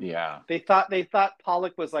 Yeah. They thought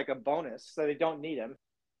Pollock was like a bonus, so they don't need him.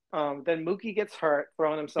 Then Mookie gets hurt,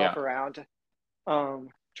 throwing himself around,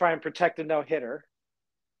 try and protect a no-hitter.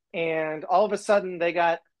 And all of a sudden they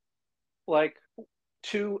got like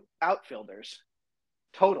 2 outfielders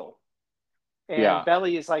total. And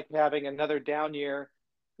Belly is like having another down year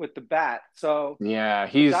with the bat. So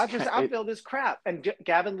Dodgers outfield is crap. And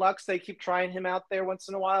Gavin Lux, they keep trying him out there once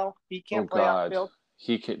in a while. He can't play outfield.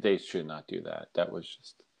 They should not do that. That was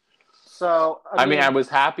just. So I mean, I was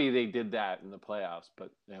happy they did that in the playoffs, but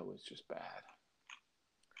that was just bad.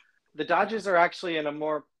 The Dodgers are actually in a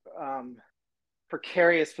more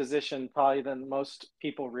precarious position probably than most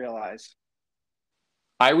people realize.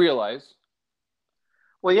 I realize.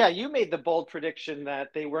 Well, yeah, you made the bold prediction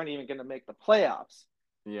that they weren't even going to make the playoffs.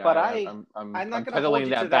 Yeah, but I'm not going to pedaling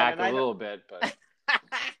that back a little bit, but.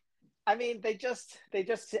 I mean, they just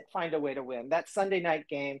find a way to win. That Sunday night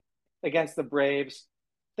game against the Braves,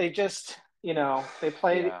 they just, they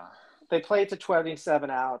played to 27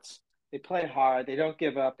 outs. They play hard. They don't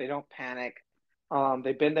give up. They don't panic.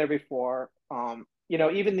 They've been there before.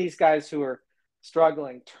 Even these guys who are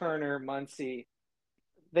struggling, Turner, Muncy,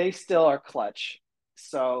 they still are clutch.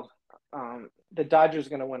 So the Dodgers are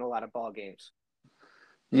going to win a lot of ball games.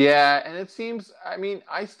 Yeah, and it seems,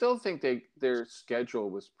 I still think their schedule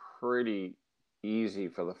was pretty easy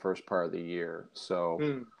for the first part of the year.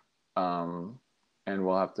 So, and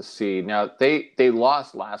we'll have to see. Now, they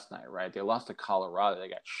lost last night, right? They lost to Colorado. They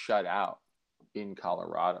got shut out in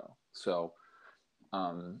Colorado. So,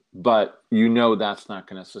 but that's not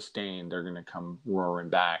going to sustain. They're going to come roaring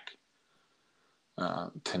back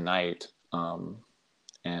tonight.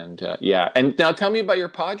 And yeah, and now tell me about your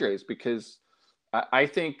Padres, because I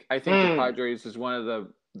think the Padres is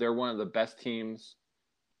they're one of the best teams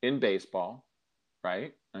in baseball,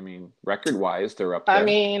 right? I mean, record wise, they're up there. I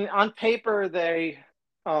mean, on paper, they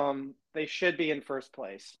should be in first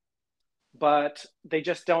place, but they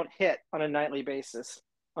just don't hit on a nightly basis.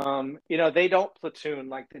 They don't platoon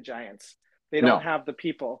like the Giants. They don't No. have the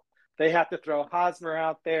people. They have to throw Hosmer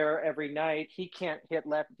out there every night. He can't hit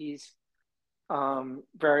lefties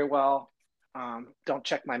very well. Don't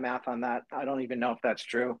check my math on that. I don't even know if that's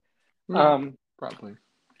true. Probably.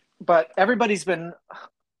 But everybody's been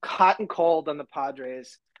hot and cold on the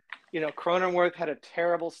Padres. Cronenworth had a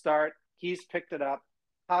terrible start. He's picked it up.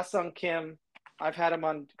 Ha-Sung Kim, I've had him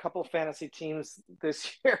on a couple fantasy teams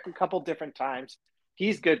this year, a couple different times.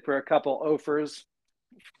 He's good for a couple offers,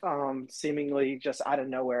 seemingly just out of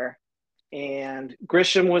nowhere. And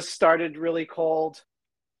Grisham was started really cold,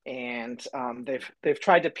 and they've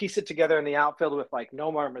tried to piece it together in the outfield with like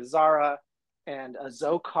Nomar Mazara and a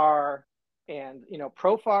Zokar, and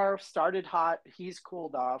Profar started hot. He's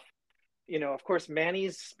cooled off. Of course,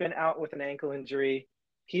 Manny's been out with an ankle injury.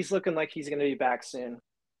 He's looking like he's going to be back soon.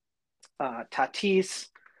 Tatis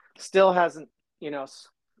still hasn't,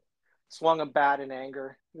 swung a bat in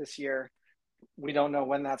anger this year. We don't know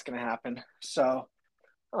when that's going to happen. So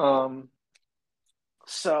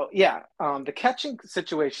yeah, the catching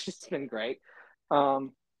situation has been great.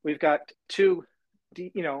 We've got two,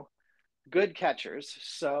 good catchers.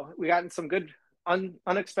 So we gotten some good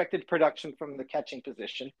unexpected production from the catching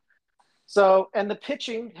position. So, and the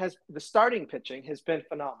starting pitching has been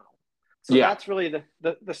phenomenal. So that's really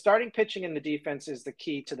the starting pitching and the defense is the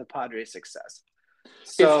key to the Padres' success.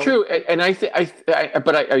 So, it's true, and I think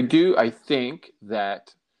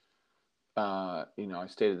that I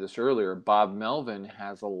stated this earlier. Bob Melvin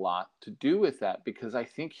has a lot to do with that, because I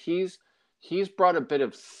think he's brought a bit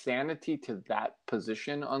of sanity to that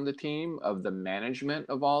position on the team, of the management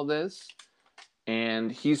of all this,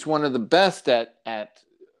 and he's one of the best at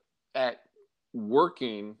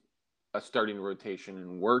working a starting rotation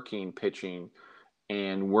and working pitching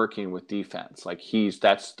and working with defense. Like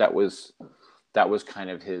that was kind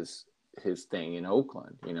of his thing in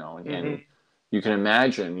Oakland, and you can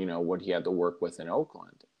imagine, what he had to work with in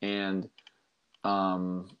Oakland. And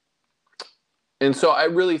so I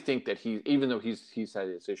really think that even though he's had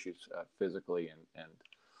his issues physically and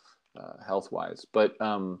health wise, but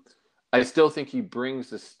I still think he brings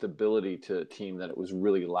the stability to a team that it was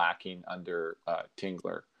really lacking under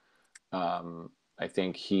Tingler. I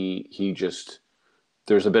think he just,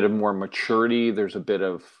 there's a bit of more maturity. There's a bit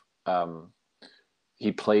of,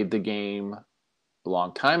 he played the game a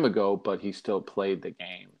long time ago, but he still played the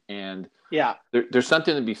game. And yeah, there's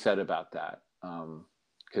something to be said about that.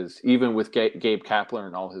 Because even with Gabe Kapler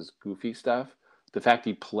and all his goofy stuff, the fact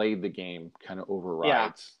he played the game kind of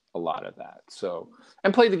overrides a lot of that. So,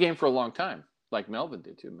 and played the game for a long time, like Melvin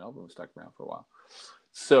did too. Melvin was stuck around for a while.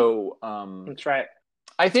 So that's right.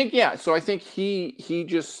 I think, so I think he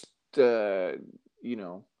just is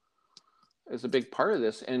a big part of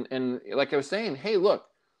this. And like I was saying, hey, look,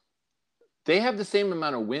 they have the same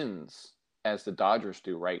amount of wins as the Dodgers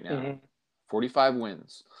do right now. 45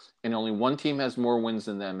 wins. And only one team has more wins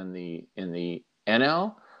than them in the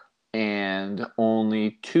NL, and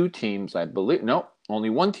only two teams, I believe. No, only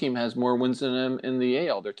one team has more wins than them in the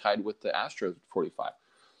AL. They're tied with the Astros at 45.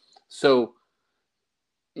 So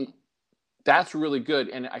that's really good.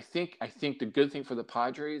 And I think the good thing for the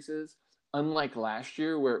Padres is, unlike last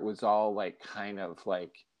year where it was all like kind of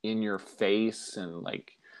like in your face and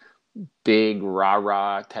like big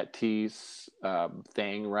rah-rah Tatis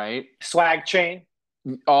thing, right? Swag chain.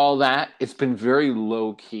 All that, it's been very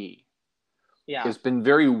low key. Yeah. It's been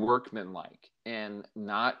very workmanlike and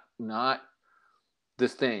not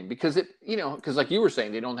this thing, because because like you were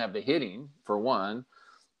saying, they don't have the hitting for one.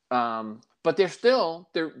 But they're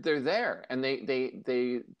there, and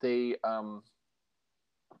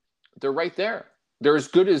they're right there. They're as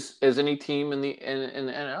good as any team in the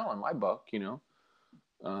NL in my book,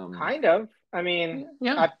 Kind of. I mean,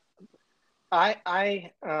 yeah.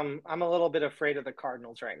 I'm a little bit afraid of the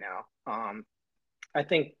Cardinals right now. I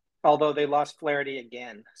think, although they lost Flaherty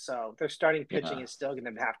again, so their starting pitching is still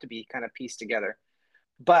going to have to be kind of pieced together.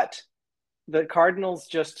 But the Cardinals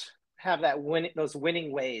just have those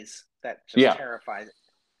winning ways that just terrify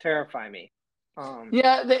me.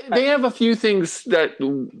 They have a few things that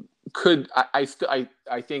could. I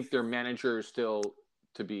think their manager is still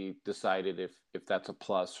to be decided if that's a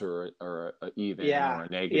plus or a even or a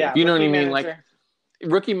negative. Yeah, you know what I mean? Manager.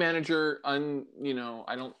 Like rookie manager, I don't,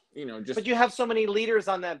 just. But you have so many leaders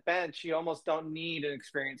on that bench, you almost don't need an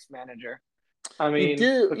experienced manager. I You mean,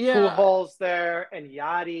 do, with yeah. Pujols there and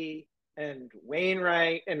Yachty and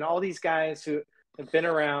Wainwright and all these guys who have been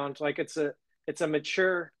around, like it's a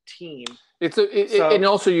mature team. And So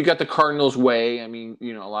also you got the Cardinals way. I mean,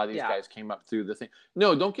 a lot of these yeah, guys came up through the thing.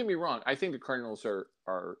 No, don't get me wrong. I think the Cardinals are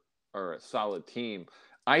a solid team.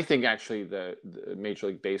 I think actually the Major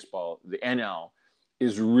League Baseball, the NL,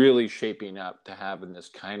 is really shaping up to having this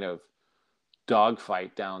kind of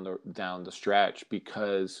dogfight down the stretch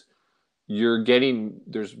because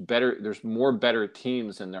there's more better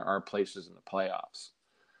teams than there are places in the playoffs.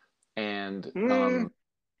 And mm,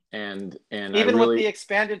 I even with the really,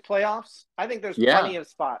 expanded playoffs, I think there's yeah. plenty of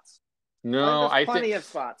spots. I think No, there's plenty of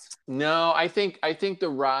spots. I think the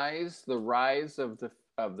rise of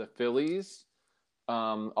the Phillies,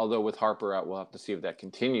 although with Harper out, we'll have to see if that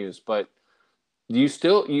continues. But you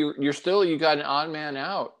got an odd man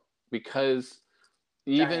out because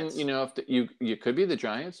even Giants. if you could be the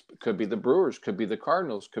Giants, could be the Brewers, could be the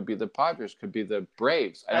Cardinals, could be the Padres, could be the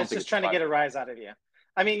Braves. I I don't was think just it's the trying to get a Padres. rise out of you.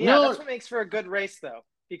 I mean, yeah, that's No, what makes for a good race, though,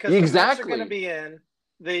 because the Mets are going to exactly. be in.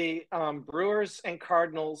 The Brewers and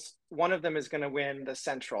Cardinals, one of them is going to win the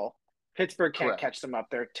Central. Pittsburgh can't Correct. catch them up.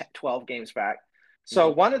 They're 12 games back.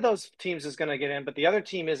 So Hmm. one of those teams is going to get in, but the other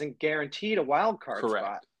team isn't guaranteed a wild card spot.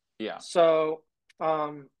 Correct. Yeah. So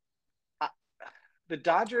um, the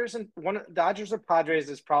Dodgers or Padres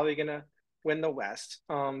is probably going to win the West.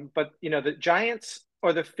 But the Giants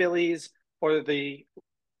or the Phillies or the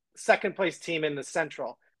second place team in the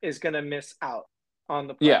Central is going to miss out on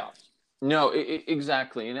the Yeah. playoffs. No,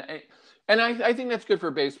 exactly, and I think that's good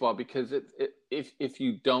for baseball because if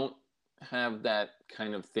you don't have that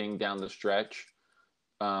kind of thing down the stretch,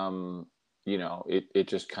 it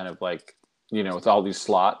just kind of like with all these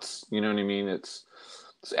slots, you know what I mean?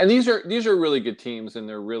 And these are really good teams, and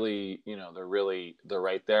they're right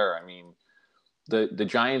there. I mean, the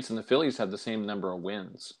Giants and the Phillies have the same number of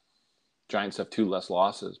wins. Giants have 2 less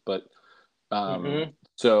losses, but Mm-hmm.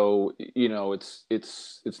 so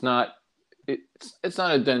it's not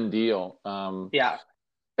a done deal. Yeah.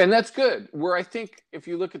 And that's good. Where I think if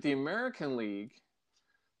you look at the American League,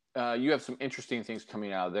 you have some interesting things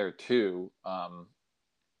coming out of there too,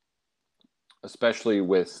 especially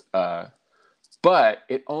with. But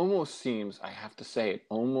it almost seems, I have to say, it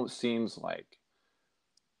almost seems like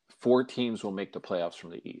 4 teams will make the playoffs from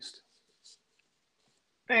the East.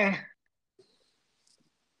 Eh,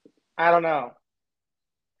 I don't know.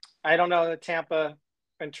 I don't know that Tampa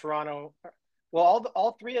and Toronto. Well,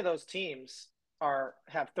 all three of those teams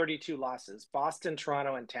have 32 losses: Boston,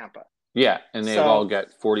 Toronto, and Tampa. Yeah, and they've all So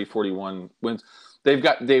got 40, 41 wins.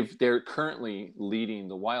 They're currently leading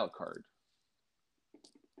the wild card.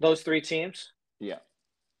 those three teams, Yeah.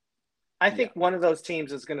 I Yeah. think one of those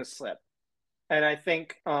teams is going to slip, and I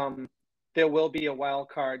think there will be a wild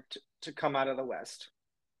card to come out of the West.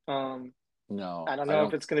 No, I don't I know if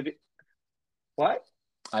don't. it's going to be what.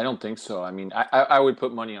 I don't think so. I mean, I would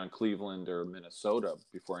put money on Cleveland or Minnesota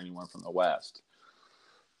before anyone from the West,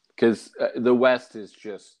 because the West is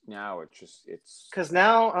just now. It's Because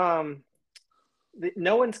now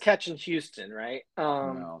no one's catching Houston, right?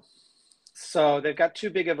 no. So they've got too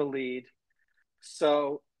big of a lead.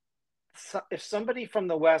 So if somebody from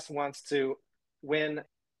the West wants to win,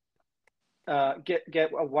 get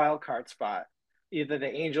a wild card spot, either the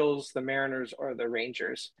Angels, the Mariners, or the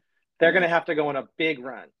Rangers, they're going Yeah. to have to go on a big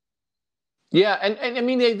run. Yeah, and I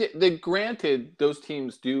mean they granted those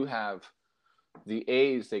teams do have the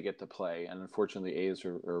A's they get to play, and unfortunately the A's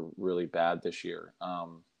are really bad this year.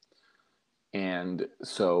 And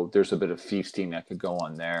so there's a bit of feasting that could go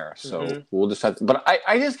on there. So Mm-hmm. we'll just have to, but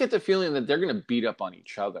I just get the feeling that they're going to beat up on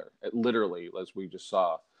each other, literally, as we just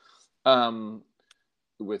saw,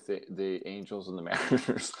 with the Angels and the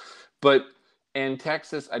Mariners. And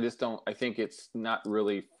Texas, I think it's not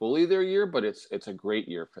really fully their year, but it's a great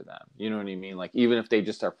year for them. You know what I mean? Like, even if they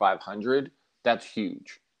just are 500, that's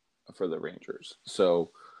huge for the Rangers.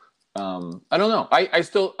 So I don't know.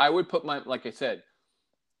 I would put like I said,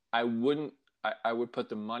 I would put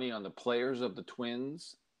the money on the players of the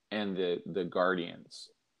Twins and the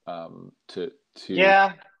Guardians to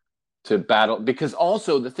Yeah. to battle, because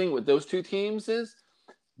also the thing with those 2 teams is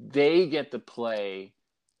they get to play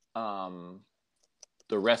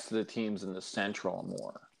the rest of the teams in the Central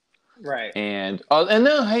more. Right. And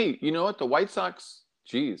then, hey, you know what? The White Sox,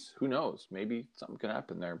 geez, who knows? Maybe something could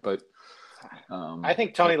happen there. But I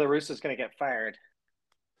think Tony La Russa is going to get fired.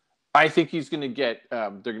 I think he's going to get. They're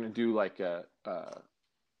going to do like they're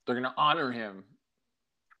going to honor him,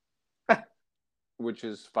 which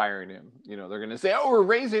is firing him. They're going to say, "Oh, we're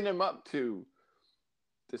raising him up to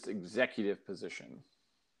this executive position."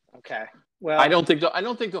 Okay. Well, I don't think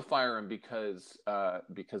they'll fire him because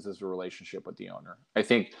there's a relationship with the owner. I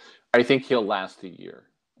think he'll last a year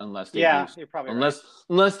unless they do yeah, you're probably right.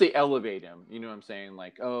 unless they elevate him. You know what I'm saying?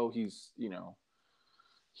 Like, oh, he's he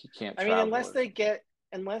can't I mean, travel or something.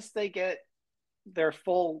 unless they get their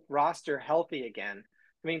full roster healthy again.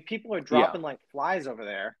 I mean, people are Yeah, dropping like flies over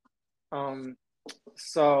there. Um,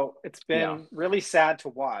 so it's yeah. been really sad to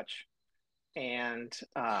watch, and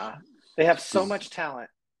they have so much talent,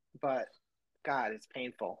 but God, it's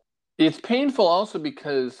painful. It's painful also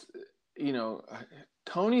because you know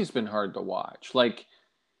Tony's been hard to watch. Like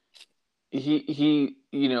some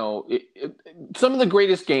of the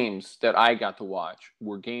greatest games that I got to watch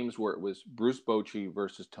were games where it was Bruce Bochy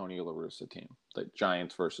versus Tony La Russa team, the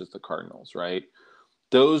Giants versus the Cardinals, right?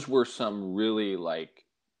 Those were some really like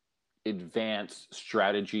advanced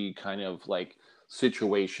strategy kind of like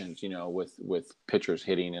situations, with pitchers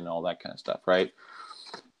hitting and all that kind of stuff, right?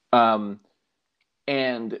 Um,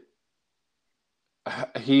 and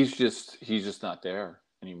he's just not there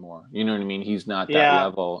anymore. You know what I mean? He's not that Yeah,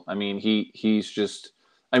 level. I mean, he's just.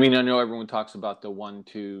 I mean, I know everyone talks about the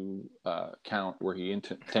 1-2 count where he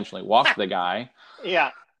intentionally walked the guy,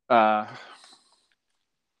 yeah, uh,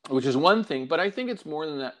 which is one thing. But I think it's more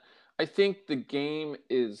than that. I think the game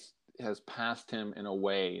has passed him in a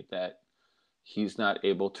way that he's not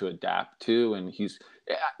able to adapt to, and he's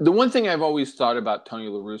the one thing I've always thought about Tony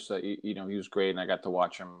La Russa. He was great, and I got to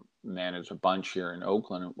watch him manage a bunch here in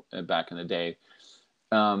Oakland back in the day.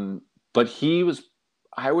 But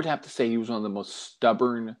I would have to say he was one of the most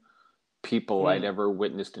stubborn people I'd ever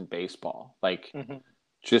witnessed in baseball. Like, mm-hmm.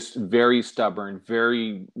 just very stubborn,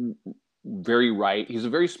 very, very right. He's a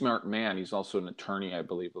very smart man. He's also an attorney, I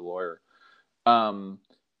believe, a lawyer.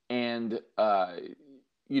 And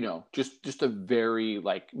just a very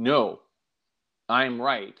like, no, I'm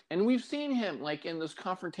right. And we've seen him like in those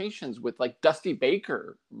confrontations with like Dusty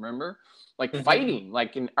Baker, remember? Like Mm-hmm. fighting,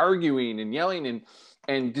 like and arguing and yelling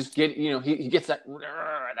and just get, he gets that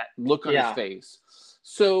look on his face.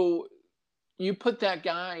 So you put that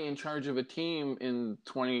guy in charge of a team in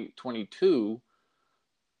 2022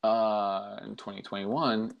 in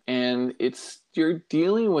 2021, and you're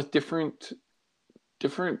dealing with different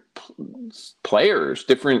players,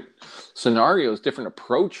 different scenarios, different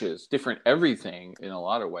approaches, different everything in a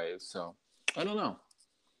lot of ways. So I don't know.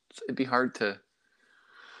 It'd be hard to.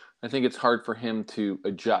 I think it's hard for him to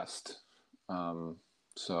adjust.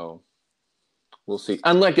 So we'll see.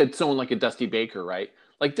 Unlike someone like a Dusty Baker, right?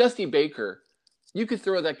 Like Dusty Baker, you could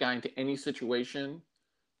throw that guy into any situation,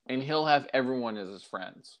 and he'll have everyone as his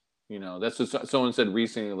friends. That's what someone said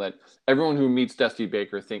recently, that everyone who meets Dusty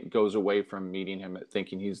Baker goes away from meeting him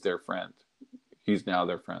thinking he's their friend. He's now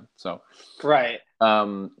their friend. So, Right.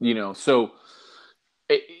 So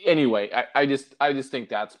anyway, I just think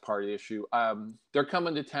that's part of the issue. They're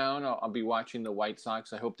coming to town. I'll be watching the White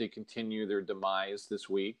Sox. I hope they continue their demise this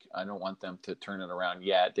week. I don't want them to turn it around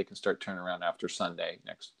yet. They can start turning around after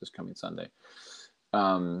this coming Sunday.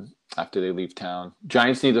 After they leave town.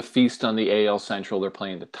 Giants need to feast on the AL Central. They're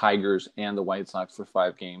playing the Tigers and the White Sox for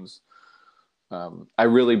 5 games. I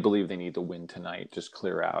really believe they need to win tonight, just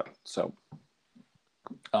clear out. So,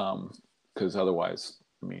 because otherwise,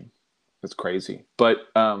 I mean, it's crazy. But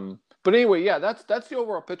anyway, yeah, that's the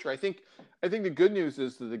overall picture. I think the good news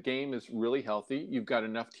is that the game is really healthy. You've got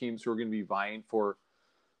enough teams who are going to be vying for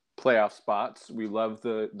playoff spots. We love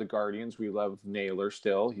the Guardians. We love Naylor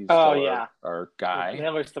still. He's still our guy.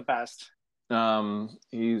 Naylor's the best.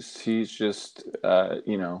 He's just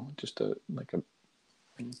just a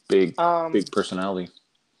big personality.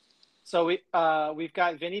 So we've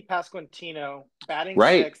got Vinny Pasquantino batting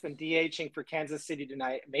sixth and DHing for Kansas City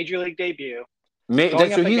tonight. Major League debut.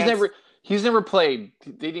 He's never played.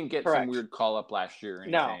 They didn't get some weird call up last year or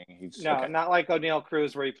anything. Not like O'Neal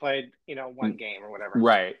Cruz where he played, one game or whatever.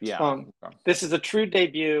 Right. Yeah. This is a true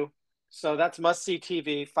debut. So that's must-see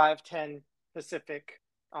TV, 5:10 Pacific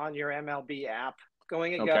on your MLB app.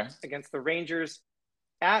 Going against the Rangers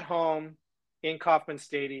at home in Kauffman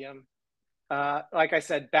Stadium. Like I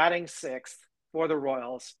said, batting sixth for the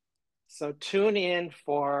Royals. So tune in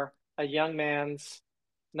for a young man's,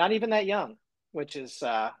 not even that young, which is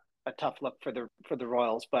a tough look for the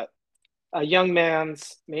Royals, but a young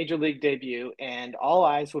man's major league debut, and all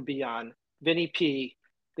eyes will be on Vinny P,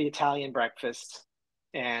 the Italian breakfast,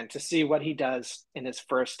 and to see what he does in his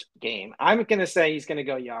first game. I'm going to say he's going to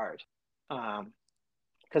go yard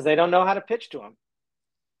because they don't know how to pitch to him.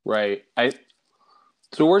 Right.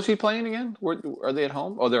 So where's he playing again? Are they at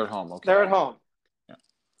home? Oh, they're at home. Okay. They're at home. Yeah.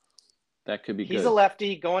 That could be good. He's a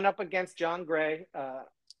lefty going up against John Gray,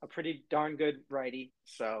 a pretty darn good righty.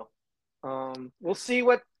 So we'll see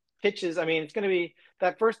what pitches. I mean, it's going to be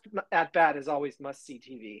that first at bat is always must see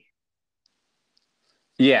TV.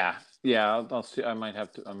 Yeah. I'll see. I might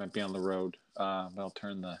be on the road. But I'll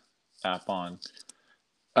turn the app on.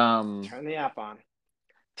 Turn the app on.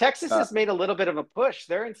 Texas has made a little bit of a push.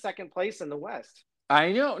 They're in second place in the West.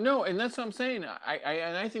 I know, no, and that's what I'm saying.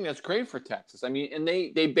 I think that's great for Texas. I mean, and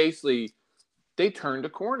they basically they turned a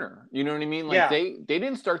corner. You know what I mean? Like they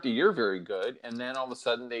didn't start the year very good, and then all of a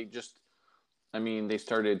sudden they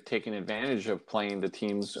started taking advantage of playing the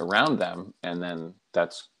teams around them, and then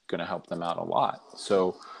that's going to help them out a lot.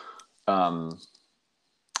 So,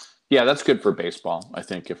 yeah, that's good for baseball. I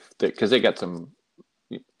think because they got some.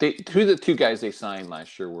 Who the two guys they signed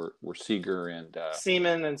last year were Seager and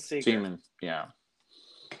Seaman and Seager. Seaman, yeah.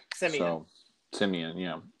 Simeon,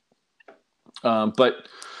 yeah. But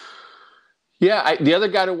yeah, the other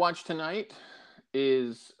guy to watch tonight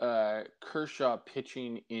is Kershaw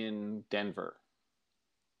pitching in Denver.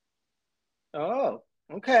 Oh,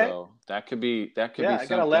 okay. So that could be I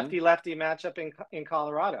got a lefty-lefty matchup in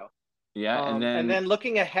Colorado. Yeah, and then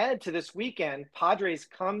looking ahead to this weekend, Padres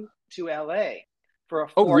come to LA for a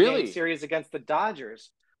 4-game series against the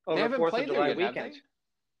Dodgers over 4th of July weekend.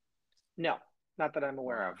 No, not that I'm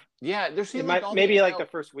aware of. Yeah, there seems maybe the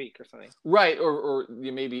first week or something. Right, or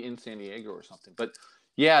maybe in San Diego or something. But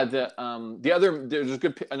yeah, there's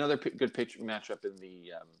another good pitch matchup in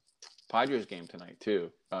the Padres game tonight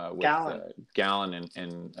too. With Gallen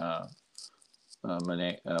and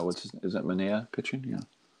Manaea. Is that Manaea pitching? Yeah.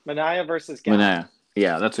 Manaea versus Gallen. Manaea.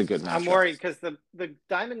 Yeah, that's a good matchup. I'm worried because the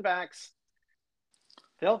Diamondbacks,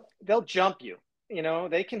 they'll jump you. You know,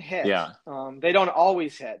 they can hit. Yeah. They don't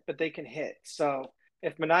always hit, but they can hit. So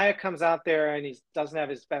if Manaea comes out there and he doesn't have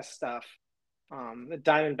his best stuff, the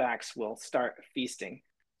Diamondbacks will start feasting.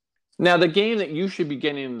 Now, the game that you should be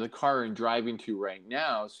getting in the car and driving to right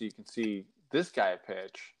now, so you can see this guy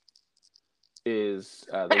pitch, is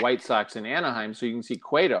the White Sox in Anaheim, so you can see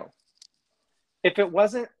Cueto. If it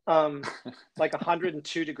wasn't like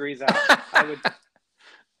 102 degrees out, I would.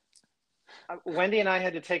 Wendy and I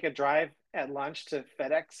had to take a drive at lunch to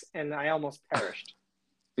FedEx, and I almost perished.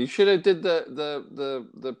 You should have did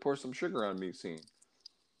the pour some sugar on me scene.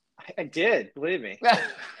 I did, believe me.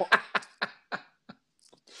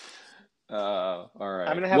 All right.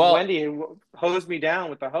 I'm gonna have Wendy hose me down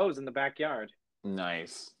with the hose in the backyard.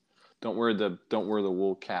 Nice. Don't wear the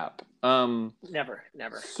wool cap. Never.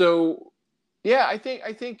 So, yeah, I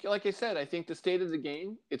think like I said, I think the state of the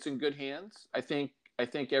game, it's in good hands. I think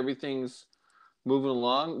everything's moving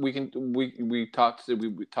along. We talk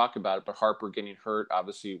about it, but Harper getting hurt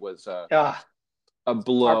obviously was a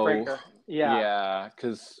blow. Heartbreaker. Yeah,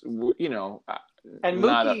 because and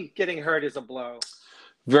Mookie getting hurt is a blow.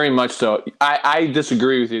 Very much so. I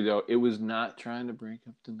disagree with you though. It was not trying to break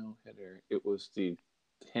up the no-hitter. It was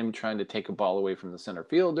him trying to take a ball away from the center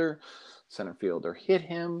fielder. Center fielder hit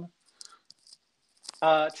him.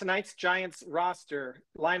 Tonight's Giants roster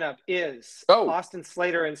lineup is Austin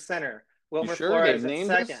Slater in center, Wilmer Flores at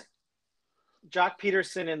second, Jock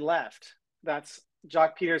Peterson in left. That's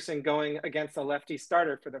Jock Peterson going against a lefty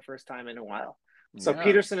starter for the first time in a while. So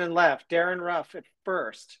Peterson in left, Darren Ruff at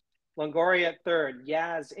first, Longoria at third,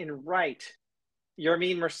 Yaz in right,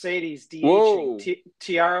 Yermin Mercedes DHing,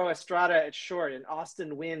 Tiaro Estrada at short, and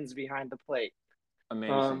Austin Wynns behind the plate.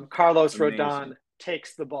 Amazing. Carlos Rodon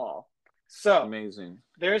takes the ball. So amazing.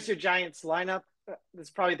 There's your Giants lineup. This is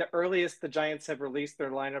probably the earliest the Giants have released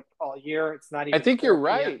their lineup all year. It's not even. I think you're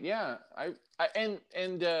right. Yeah.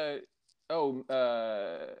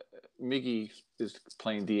 Miggy is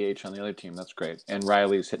playing DH on the other team. That's great. And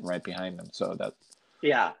Riley's hitting right behind him. So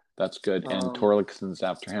that's good. And Torkelson's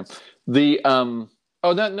after him. That's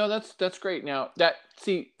great. Now that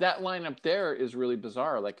lineup there is really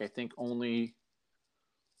bizarre. Like I think only.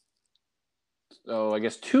 So I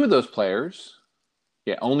guess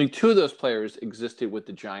only two of those players existed with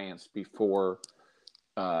the Giants before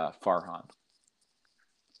Farhan.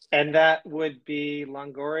 And that would be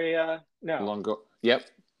Longoria. No. Yep.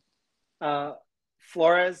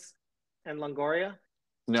 Flores and Longoria.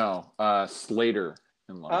 No, Slater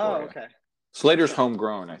and Longoria. Oh, okay. Slater's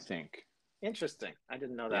homegrown, I think. Interesting. I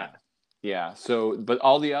didn't know that. Yeah. So, but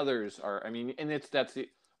all the others are. I mean, and that's the.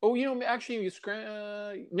 Oh, actually,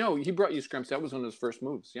 no, he brought Yastrzemski. That was one of his first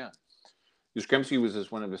moves. Yeah, Yastrzemski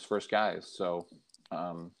was one of his first guys. So,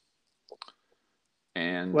 I'm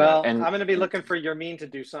going to be looking for Yermin to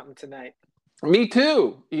do something tonight. Me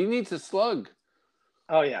too. He needs a slug.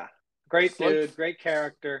 Oh yeah, great dude, great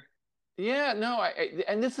character. Yeah, no,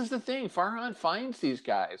 and this is the thing. Farhan finds these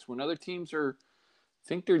guys when other teams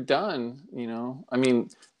think they're done. I mean,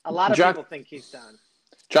 a lot of people think he's done.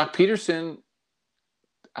 Jock Peterson.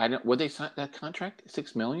 I don't. What they signed that contract?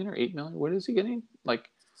 $6 million or $8 million? What is he getting? Like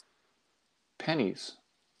pennies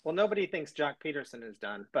Well, nobody thinks Jock Peterson is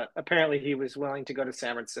done, but apparently he was willing to go to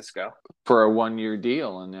San Francisco. for a 1-year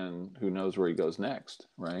deal, and then who knows where he goes next,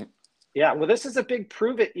 right? Yeah, well, this is a big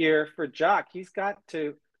prove it year for Jock. He's got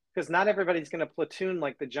to, because not everybody's going to platoon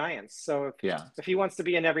like the Giants. So if he wants to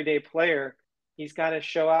be an everyday player, he's got to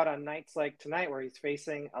show out on nights like tonight where he's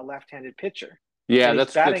facing a left-handed pitcher. Yeah, and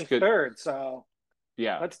that's he's batting good. third. So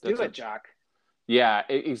yeah, let's do it, Jock. Yeah,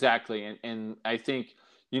 exactly. And I think,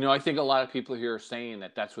 I think a lot of people here are saying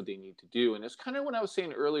that that's what they need to do. And it's kind of what I was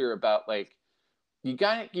saying earlier about like, you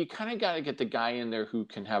kind of got to get the guy in there who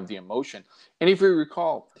can have the emotion. And if you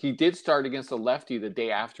recall, he did start against a lefty the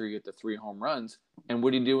day after he hit the 3 home runs. And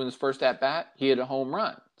what did he do in his first at bat? He hit a home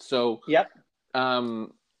run. So, yep.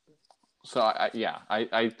 So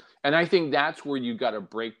I think that's where you got to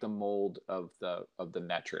break the mold of the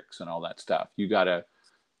metrics and all that stuff. You got to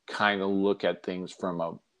kind of look at things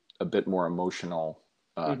from a bit more emotional,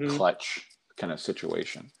 clutch kind of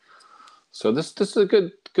situation. So this is a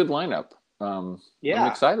good lineup. Yeah,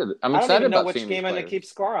 I'm excited. I'm excited about seeing I don't even know which these game I'm players. going to keep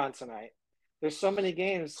score on tonight. There's so many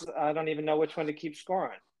games, I don't even know which one to keep score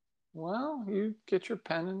on. Well, you get your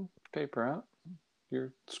pen and paper out,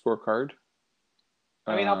 your scorecard.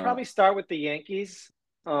 I mean, I'll probably start with the Yankees,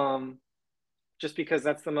 just because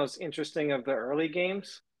that's the most interesting of the early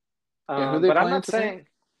games. Who are they but I'm playing not today? saying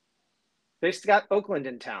they got Oakland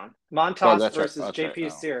in town. Montas versus right. JP Oh.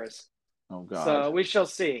 Sears. Oh God! So we shall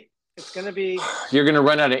see. It's going to be. You're going to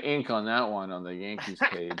run out of ink on that one on the Yankees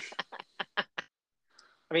page.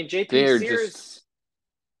 I mean, JP Sears.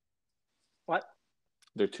 What?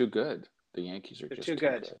 They're too good. The Yankees are They're just too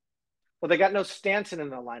good. Well, they got no Stanton in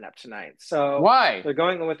the lineup tonight, so why? They're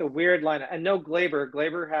going with a weird lineup, and no Glaber.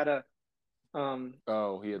 Glaber had a.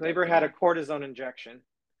 Glaber had a cortisone injection.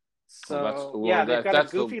 So they've got a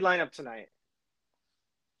goofy lineup tonight.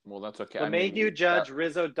 Well, that's okay. LeMahieu, Judge,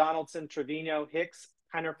 Rizzo, Donaldson, Trevino, Hicks,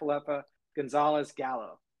 Kiner Falefa, Gonzalez,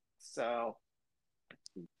 Gallo. So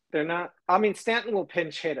they're not. I mean, Stanton will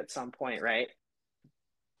pinch hit at some point, right?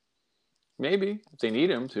 Maybe if they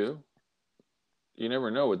need him to. You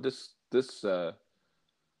never know with this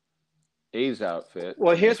A's outfit.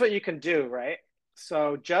 Well, here's what you can do, right?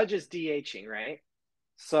 So Judge is DHing, right?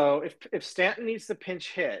 So if Stanton needs to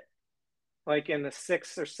pinch hit, like in the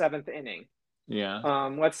 6th or 7th inning,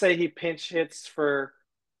 let's say he pinch hits for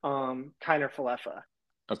Kiner Falefa.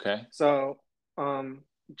 Okay. So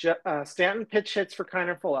Stanton pitch hits for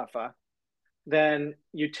Kiner Falefa. Then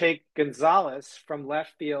you take Gonzalez from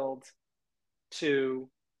left field to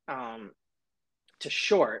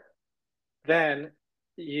short. Then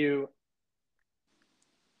you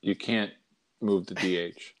can't move the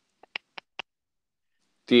DH.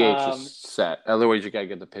 DH is set. Otherwise, you gotta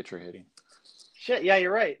get the pitcher hitting. Shit, yeah,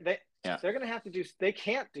 you're right. They're gonna have to do. They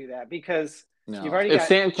can't do that because you've already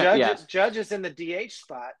got Judge is in the DH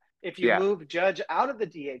spot. If you move Judge out of the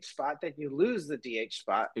DH spot, then you lose the DH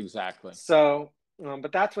spot. Exactly. So,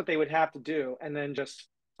 but that's what they would have to do, and then just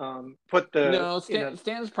put the.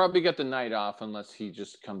 Stan's probably got the night off unless he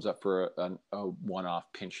just comes up for a one-off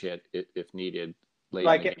pinch hit if needed.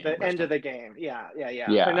 Like at the end of the game. Yeah.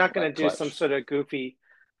 They're not going to do some sort of goofy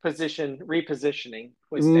repositioning.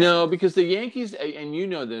 No, because the Yankees, and you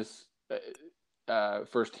know this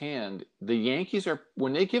firsthand, the Yankees are,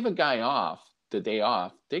 when they give a guy the day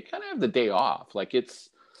off, they kind of have the day off. Like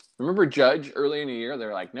remember Judge early in the year?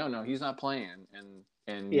 They're like, no, he's not playing.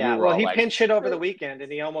 And he pinch hit over the weekend and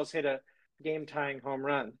he almost hit a game-tying home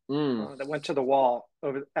run that went to the wall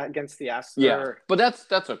against the Astros. Yeah, but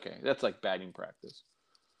that's okay. That's like batting practice.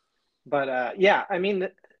 But I mean,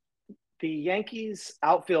 the Yankees'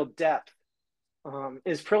 outfield depth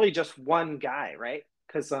is really just one guy, right?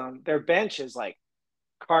 Because their bench is like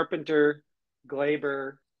Carpenter,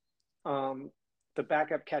 Glaber, the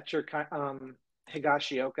backup catcher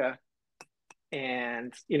Higashioka,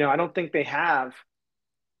 and I don't think they have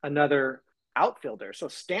another outfielder. So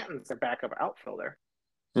Stanton's their backup outfielder.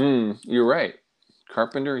 You're right.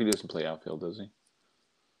 Carpenter, he doesn't play outfield, does he?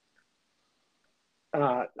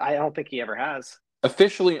 I don't think he ever has.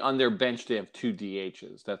 Officially on their bench, they have 2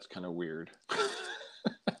 DHs. That's kind of weird.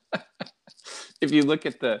 If you look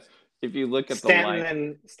at the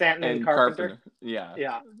line, Stanton and Carpenter.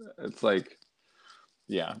 Yeah. It's like,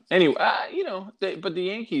 yeah. Anyway, but the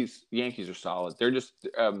Yankees are solid. They're just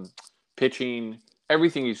pitching.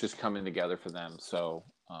 Everything is just coming together for them. So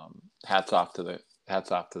hats off to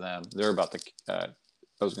them. They're about to.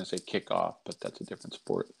 I was going to say kick off, but that's a different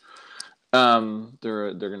sport.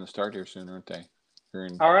 They're going to start here soon, aren't they?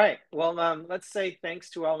 All right. Well, let's say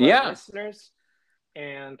thanks to all my listeners,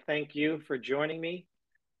 and thank you for joining me.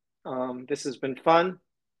 This has been fun.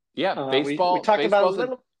 Yeah, We talked about a baseball's a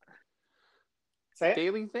little. Say it.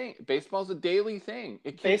 daily thing. Baseball's a daily thing.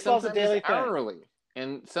 Baseball's a Sometimes it's daily thing. hourly,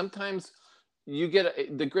 and sometimes you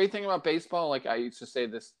get the great thing about baseball. Like I used to say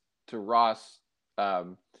this to Ross.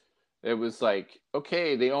 It was like,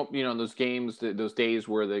 okay, they don't, those games, those days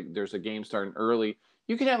where there's a game starting early,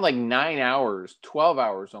 you can have like 9 hours, 12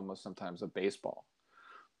 hours almost sometimes of baseball.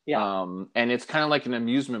 Yeah. And it's kind of like an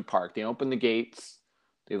amusement park. They open the gates,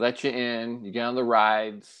 they let you in, you get on the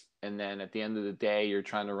rides, and then at the end of the day, you're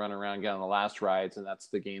trying to run around, get on the last rides, and that's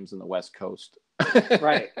the games in the West Coast.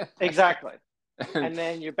 Right. Exactly. And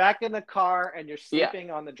then you're back in the car and you're sleeping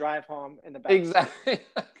on the drive home in the back. Exactly.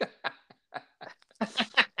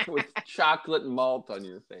 With chocolate malt on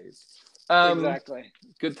your face. Exactly.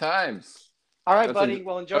 Good times. All right, buddy.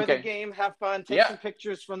 Well, enjoy the game. Have fun. Take some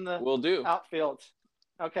pictures from the Will do. outfield.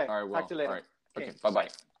 Okay. All right. Talk to you later. All right. Okay. Bye-bye.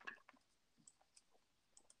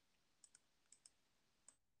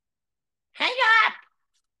 Hang up!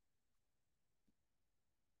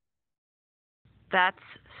 That's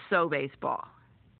so baseball.